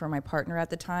me and for my partner at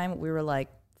the time, we were like,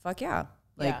 fuck yeah.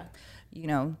 Like, you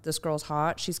know, this girl's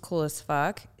hot. She's cool as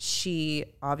fuck. She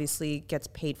obviously gets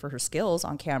paid for her skills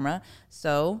on camera.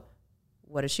 So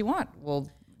what does she want? Well,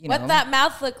 you know. What that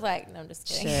mouth look like? No, I'm just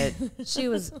kidding. Shit. She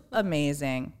was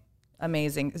amazing.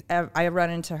 Amazing. I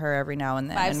run into her every now and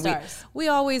then. 5 and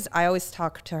stars. I always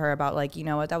talk to her about, like, you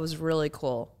know what, that was really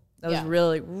cool. That was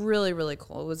really, really, really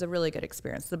cool. It was a really good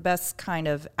experience. The best kind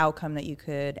of outcome that you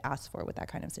could ask for with that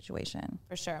kind of situation.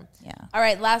 For sure. Yeah. All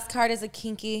right. Last card is a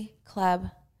kinky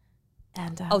club.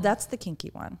 And that's the kinky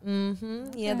one.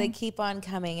 Mm-hmm. Yeah, they keep on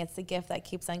coming. It's the gift that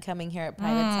keeps on coming here at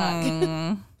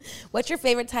Private Talk. What's your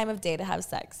favorite time of day to have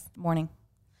sex? Morning.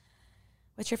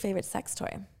 What's your favorite sex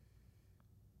toy?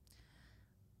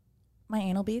 My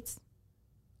anal beads.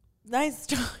 Nice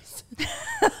choice.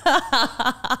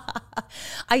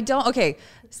 I don't. Okay,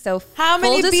 so How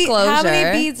many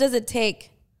disclosure, beads does it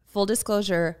take? Full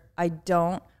disclosure, I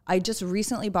don't. I just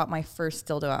recently bought my first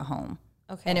dildo at home.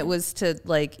 Okay. And it was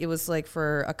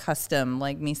for a custom,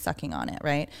 like me sucking on it,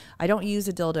 right? I don't use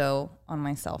a dildo on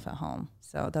myself at home.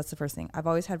 So that's the first thing. I've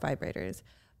always had vibrators.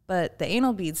 But the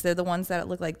anal beads, they're the ones that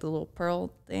look like the little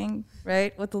pearl thing,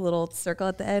 right? With the little circle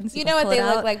at the end. So you know what they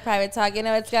look like, Private Talk. You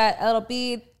know, it's got a little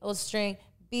bead, a little string,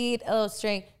 bead, a little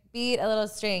string, bead, a little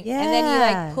string. Yeah. And then you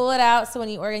like pull it out. So when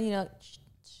you organ, you know,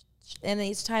 and then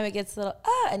each time it gets a little,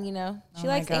 and you know, she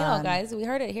likes anal, guys. We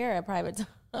heard it here at Private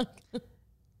Talk.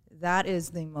 That is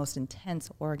the most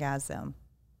intense orgasm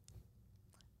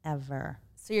ever.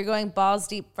 So you're going balls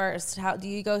deep first. How do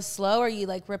you go slow, or you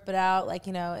like rip it out, like,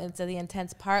 you know, into the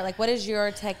intense part? Like, what is your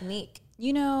technique?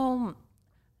 You know,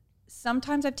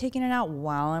 sometimes I've taken it out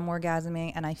while I'm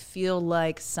orgasming, and I feel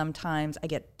like sometimes I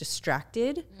get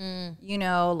distracted. You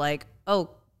know, like, oh,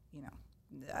 you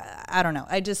know, I don't know.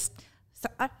 I just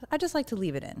like to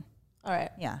leave it in. All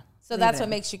right. Yeah. So that's what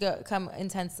makes you come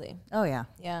intensely. Oh yeah.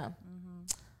 Yeah.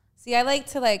 See, I like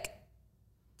to like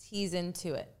tease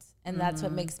into it, and that's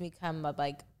what makes me come up,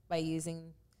 like by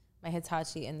using my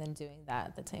Hitachi and then doing that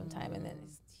at the same time, and then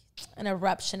an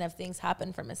eruption of things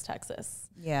happen for Miss Texas.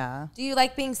 Yeah. Do you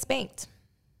like being spanked?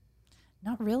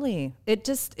 Not really. It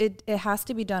just it has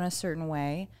to be done a certain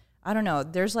way. I don't know.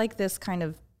 There's like this kind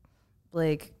of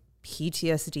like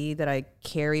PTSD that I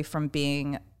carry from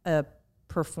being a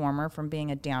performer, from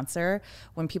being a dancer,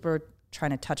 when people are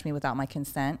trying to touch me without my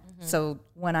consent. So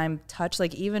when I'm touched,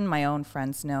 like even my own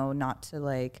friends know not to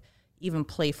like even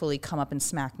playfully come up and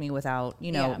smack me without,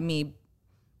 you know, me,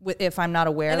 if I'm not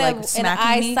aware, like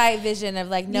smacking me. An eyesight vision of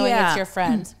like knowing it's your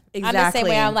friend. Exactly. I'm the same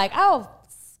way. I'm like, oh,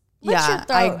 what's your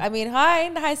throat? I mean, hi,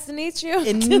 nice to meet you.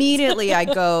 Immediately I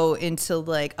go into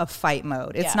like a fight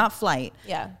mode. It's not flight.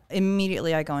 Yeah.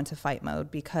 Immediately I go into fight mode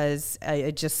because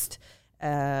I just, you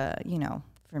know,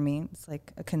 for me, it's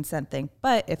like a consent thing.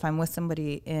 But if I'm with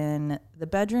somebody in the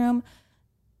bedroom,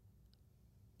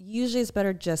 usually it's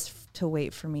better just to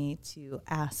wait for me to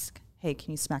ask, hey,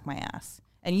 can you smack my ass?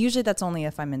 And usually that's only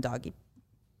if I'm in doggy.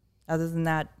 Other than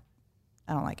that,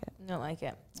 I don't like it. Don't like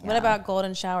it. Yeah. What about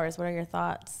golden showers? What are your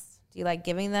thoughts? Do you like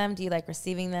giving them? Do you like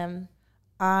receiving them?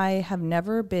 I have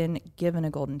never been given a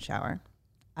golden shower.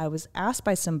 I was asked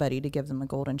by somebody to give them a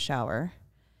golden shower.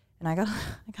 And I got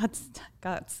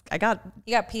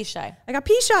You got pee shy. I got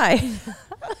pee shy.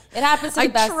 It happens to the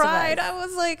best tried. of us. I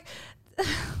was like,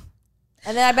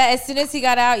 and then I bet as soon as he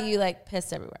got out, you like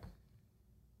pissed everywhere.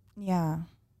 yeah.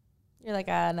 You're like,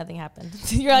 nothing happened.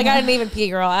 You're like, I didn't even pee,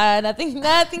 girl. Nothing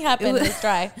happened. It was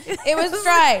dry. It was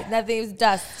dry. Nothing. It was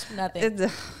dust. Nothing.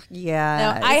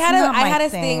 Yeah. No, I had a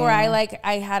thing where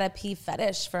I had a pee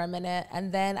fetish for a minute,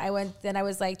 and then I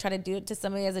was like trying to do it to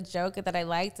somebody as a joke that I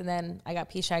liked, and then I got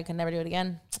pee shy. I could never do it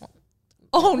again.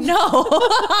 Oh no.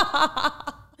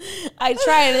 I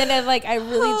tried, and then I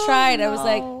really tried. I was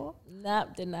like,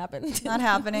 nope, didn't happen. Not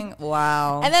happening.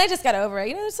 Wow. And then I just got over it.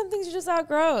 You know, there's some things you just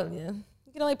outgrow.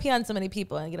 You can only pee on so many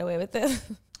people and get away with it.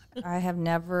 I've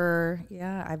never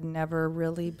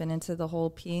really been into the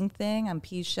whole peeing thing. I'm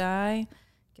pee shy.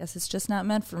 Guess it's just not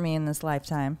meant for me in this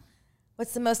lifetime.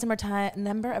 What's the most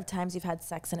number of times you've had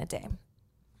sex in a day?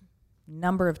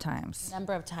 Number of times.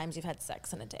 Number of times you've had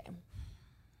sex in a day.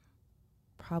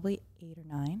 Probably 8 or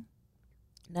 9.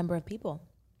 Number of people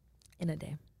in a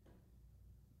day.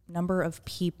 Number of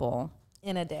people.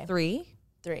 In a day. 3.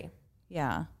 3.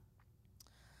 Yeah.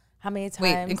 How many times?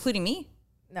 Wait, including me?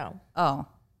 No. Oh.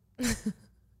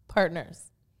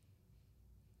 Partners.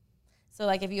 So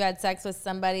like if you had sex with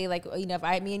somebody, like, you know,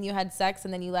 if me and you had sex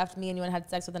and then you left me and you had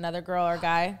sex with another girl or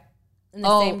guy in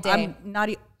the same day. I'm not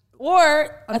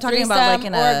or I'm a talking about like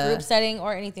in a group setting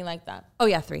or anything like that. Oh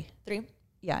yeah, 3. 3?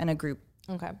 Yeah, in a group.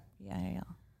 Okay. Yeah.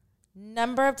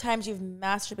 Number of times you've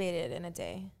masturbated in a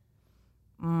day?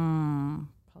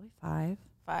 Probably 5.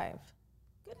 5.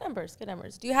 Good numbers.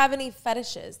 Do you have any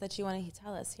fetishes that you want to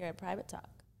tell us here at Private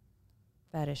Talk?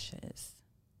 Fetishes.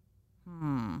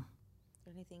 Is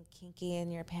there anything kinky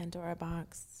in your Pandora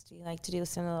box? Do you like to do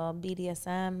some little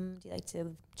BDSM? Do you like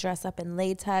to dress up in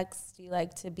latex? Do you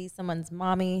like to be someone's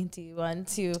mommy? Do you want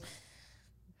to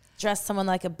dress someone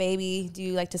like a baby? Do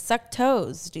you like to suck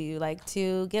toes? Do you like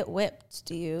to get whipped? What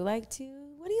do you like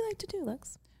to do,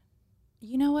 Lux?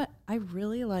 You know what? I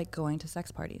really like going to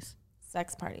sex parties.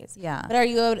 Sex parties. Yeah. But are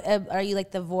you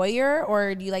like the voyeur,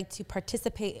 or do you like to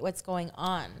participate in what's going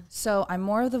on? So I'm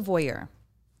more of the voyeur.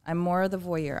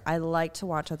 I like to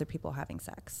watch other people having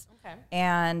sex. Okay.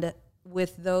 And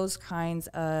with those kinds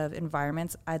of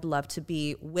environments, I'd love to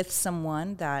be with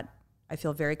someone that I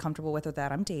feel very comfortable with or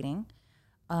that I'm dating.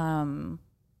 And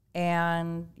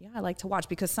yeah, I like to watch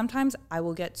because sometimes I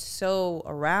will get so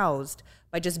aroused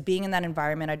by just being in that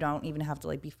environment. I don't even have to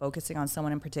like be focusing on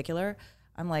someone in particular.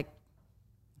 I'm like,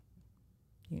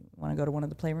 you want to go to one of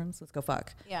the playrooms? Let's go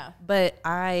fuck. Yeah. But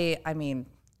I mean,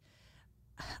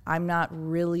 I'm not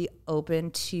really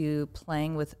open to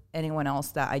playing with anyone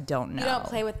else that I don't know. You don't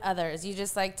play with others. You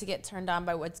just like to get turned on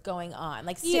by what's going on,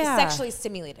 like sexually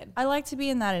stimulated. I like to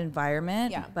be in that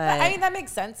environment. Yeah, but I mean that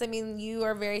makes sense. I mean, you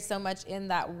are very so much in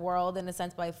that world in a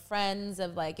sense by friends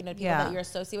of like, you know, people that you're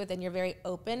associated with, and you're very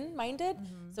open minded.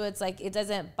 So it's like it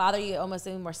doesn't bother you; it almost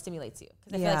even more stimulates you.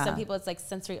 Because I feel like some people it's like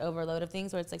sensory overload of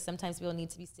things, where it's like sometimes people need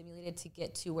to be stimulated to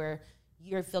get to where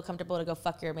you feel comfortable to go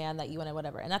fuck your man that you want to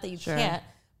whatever, and not that you can't,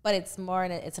 but it's more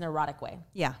it's an erotic way.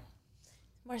 Yeah.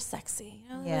 More sexy, you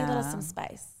know, Yeah. a little some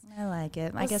spice. I like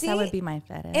it. Well, I guess that would be my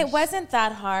fetish. It wasn't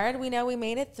that hard. We know we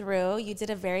made it through. You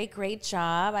did a very great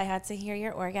job. I had to hear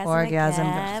your orgasm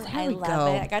again. I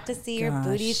love it. I got to see your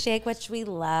booty shake, which we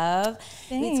love.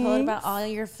 Thanks. We told about all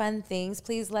your fun things.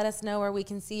 Please let us know where we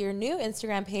can see your new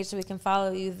Instagram page so we can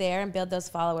follow you there and build those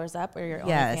followers up, or your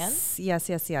OnlyFans.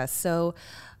 Yes. So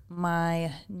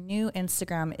my new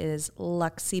Instagram is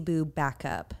Luxiboo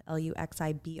Backup,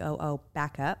 Luxiboo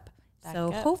Backup.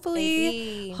 So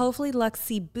hopefully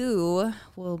Luxiboo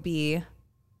will be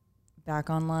back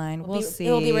online. We'll see.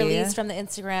 It will be released from the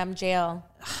Instagram jail.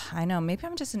 I know. Maybe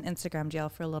I'm just in Instagram jail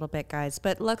for a little bit, guys.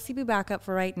 But Luxiboo Backup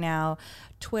for right now.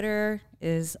 Twitter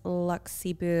is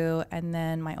Luxiboo, and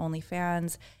then my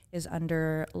OnlyFans is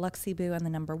under Luxiboo and the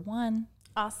number 1.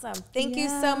 Awesome. Thank you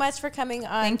so much for coming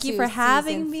on. Thank you for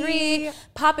having me.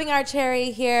 Popping our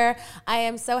cherry here. I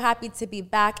am so happy to be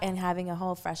back and having a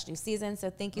whole fresh new season. So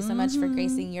thank you so much for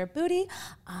gracing your booty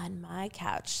on my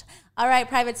couch. All right,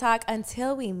 Private Talk,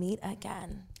 until we meet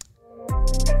again.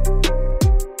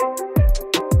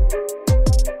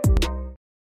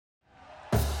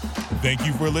 Thank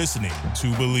you for listening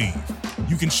to Believe.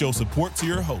 You can show support to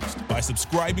your host by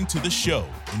subscribing to the show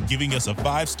and giving us a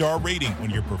 5-star rating on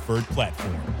your preferred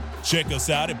platform. Check us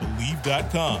out at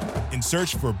Believe.com and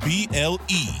search for BLEAV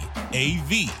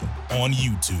on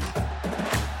YouTube.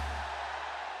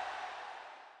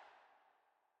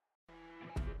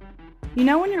 You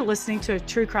know when you're listening to a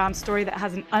true crime story that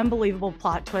has an unbelievable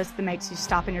plot twist that makes you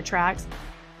stop in your tracks?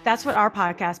 That's what our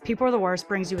podcast, People Are the Worst,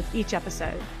 brings you with each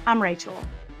episode. I'm Rachel.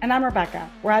 And I'm Rebecca.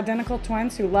 We're identical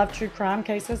twins who love true crime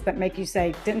cases that make you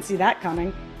say, didn't see that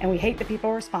coming, and we hate the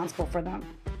people responsible for them.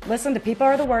 Listen to People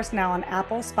Are the Worst now on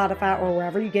Apple, Spotify, or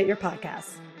wherever you get your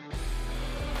podcasts.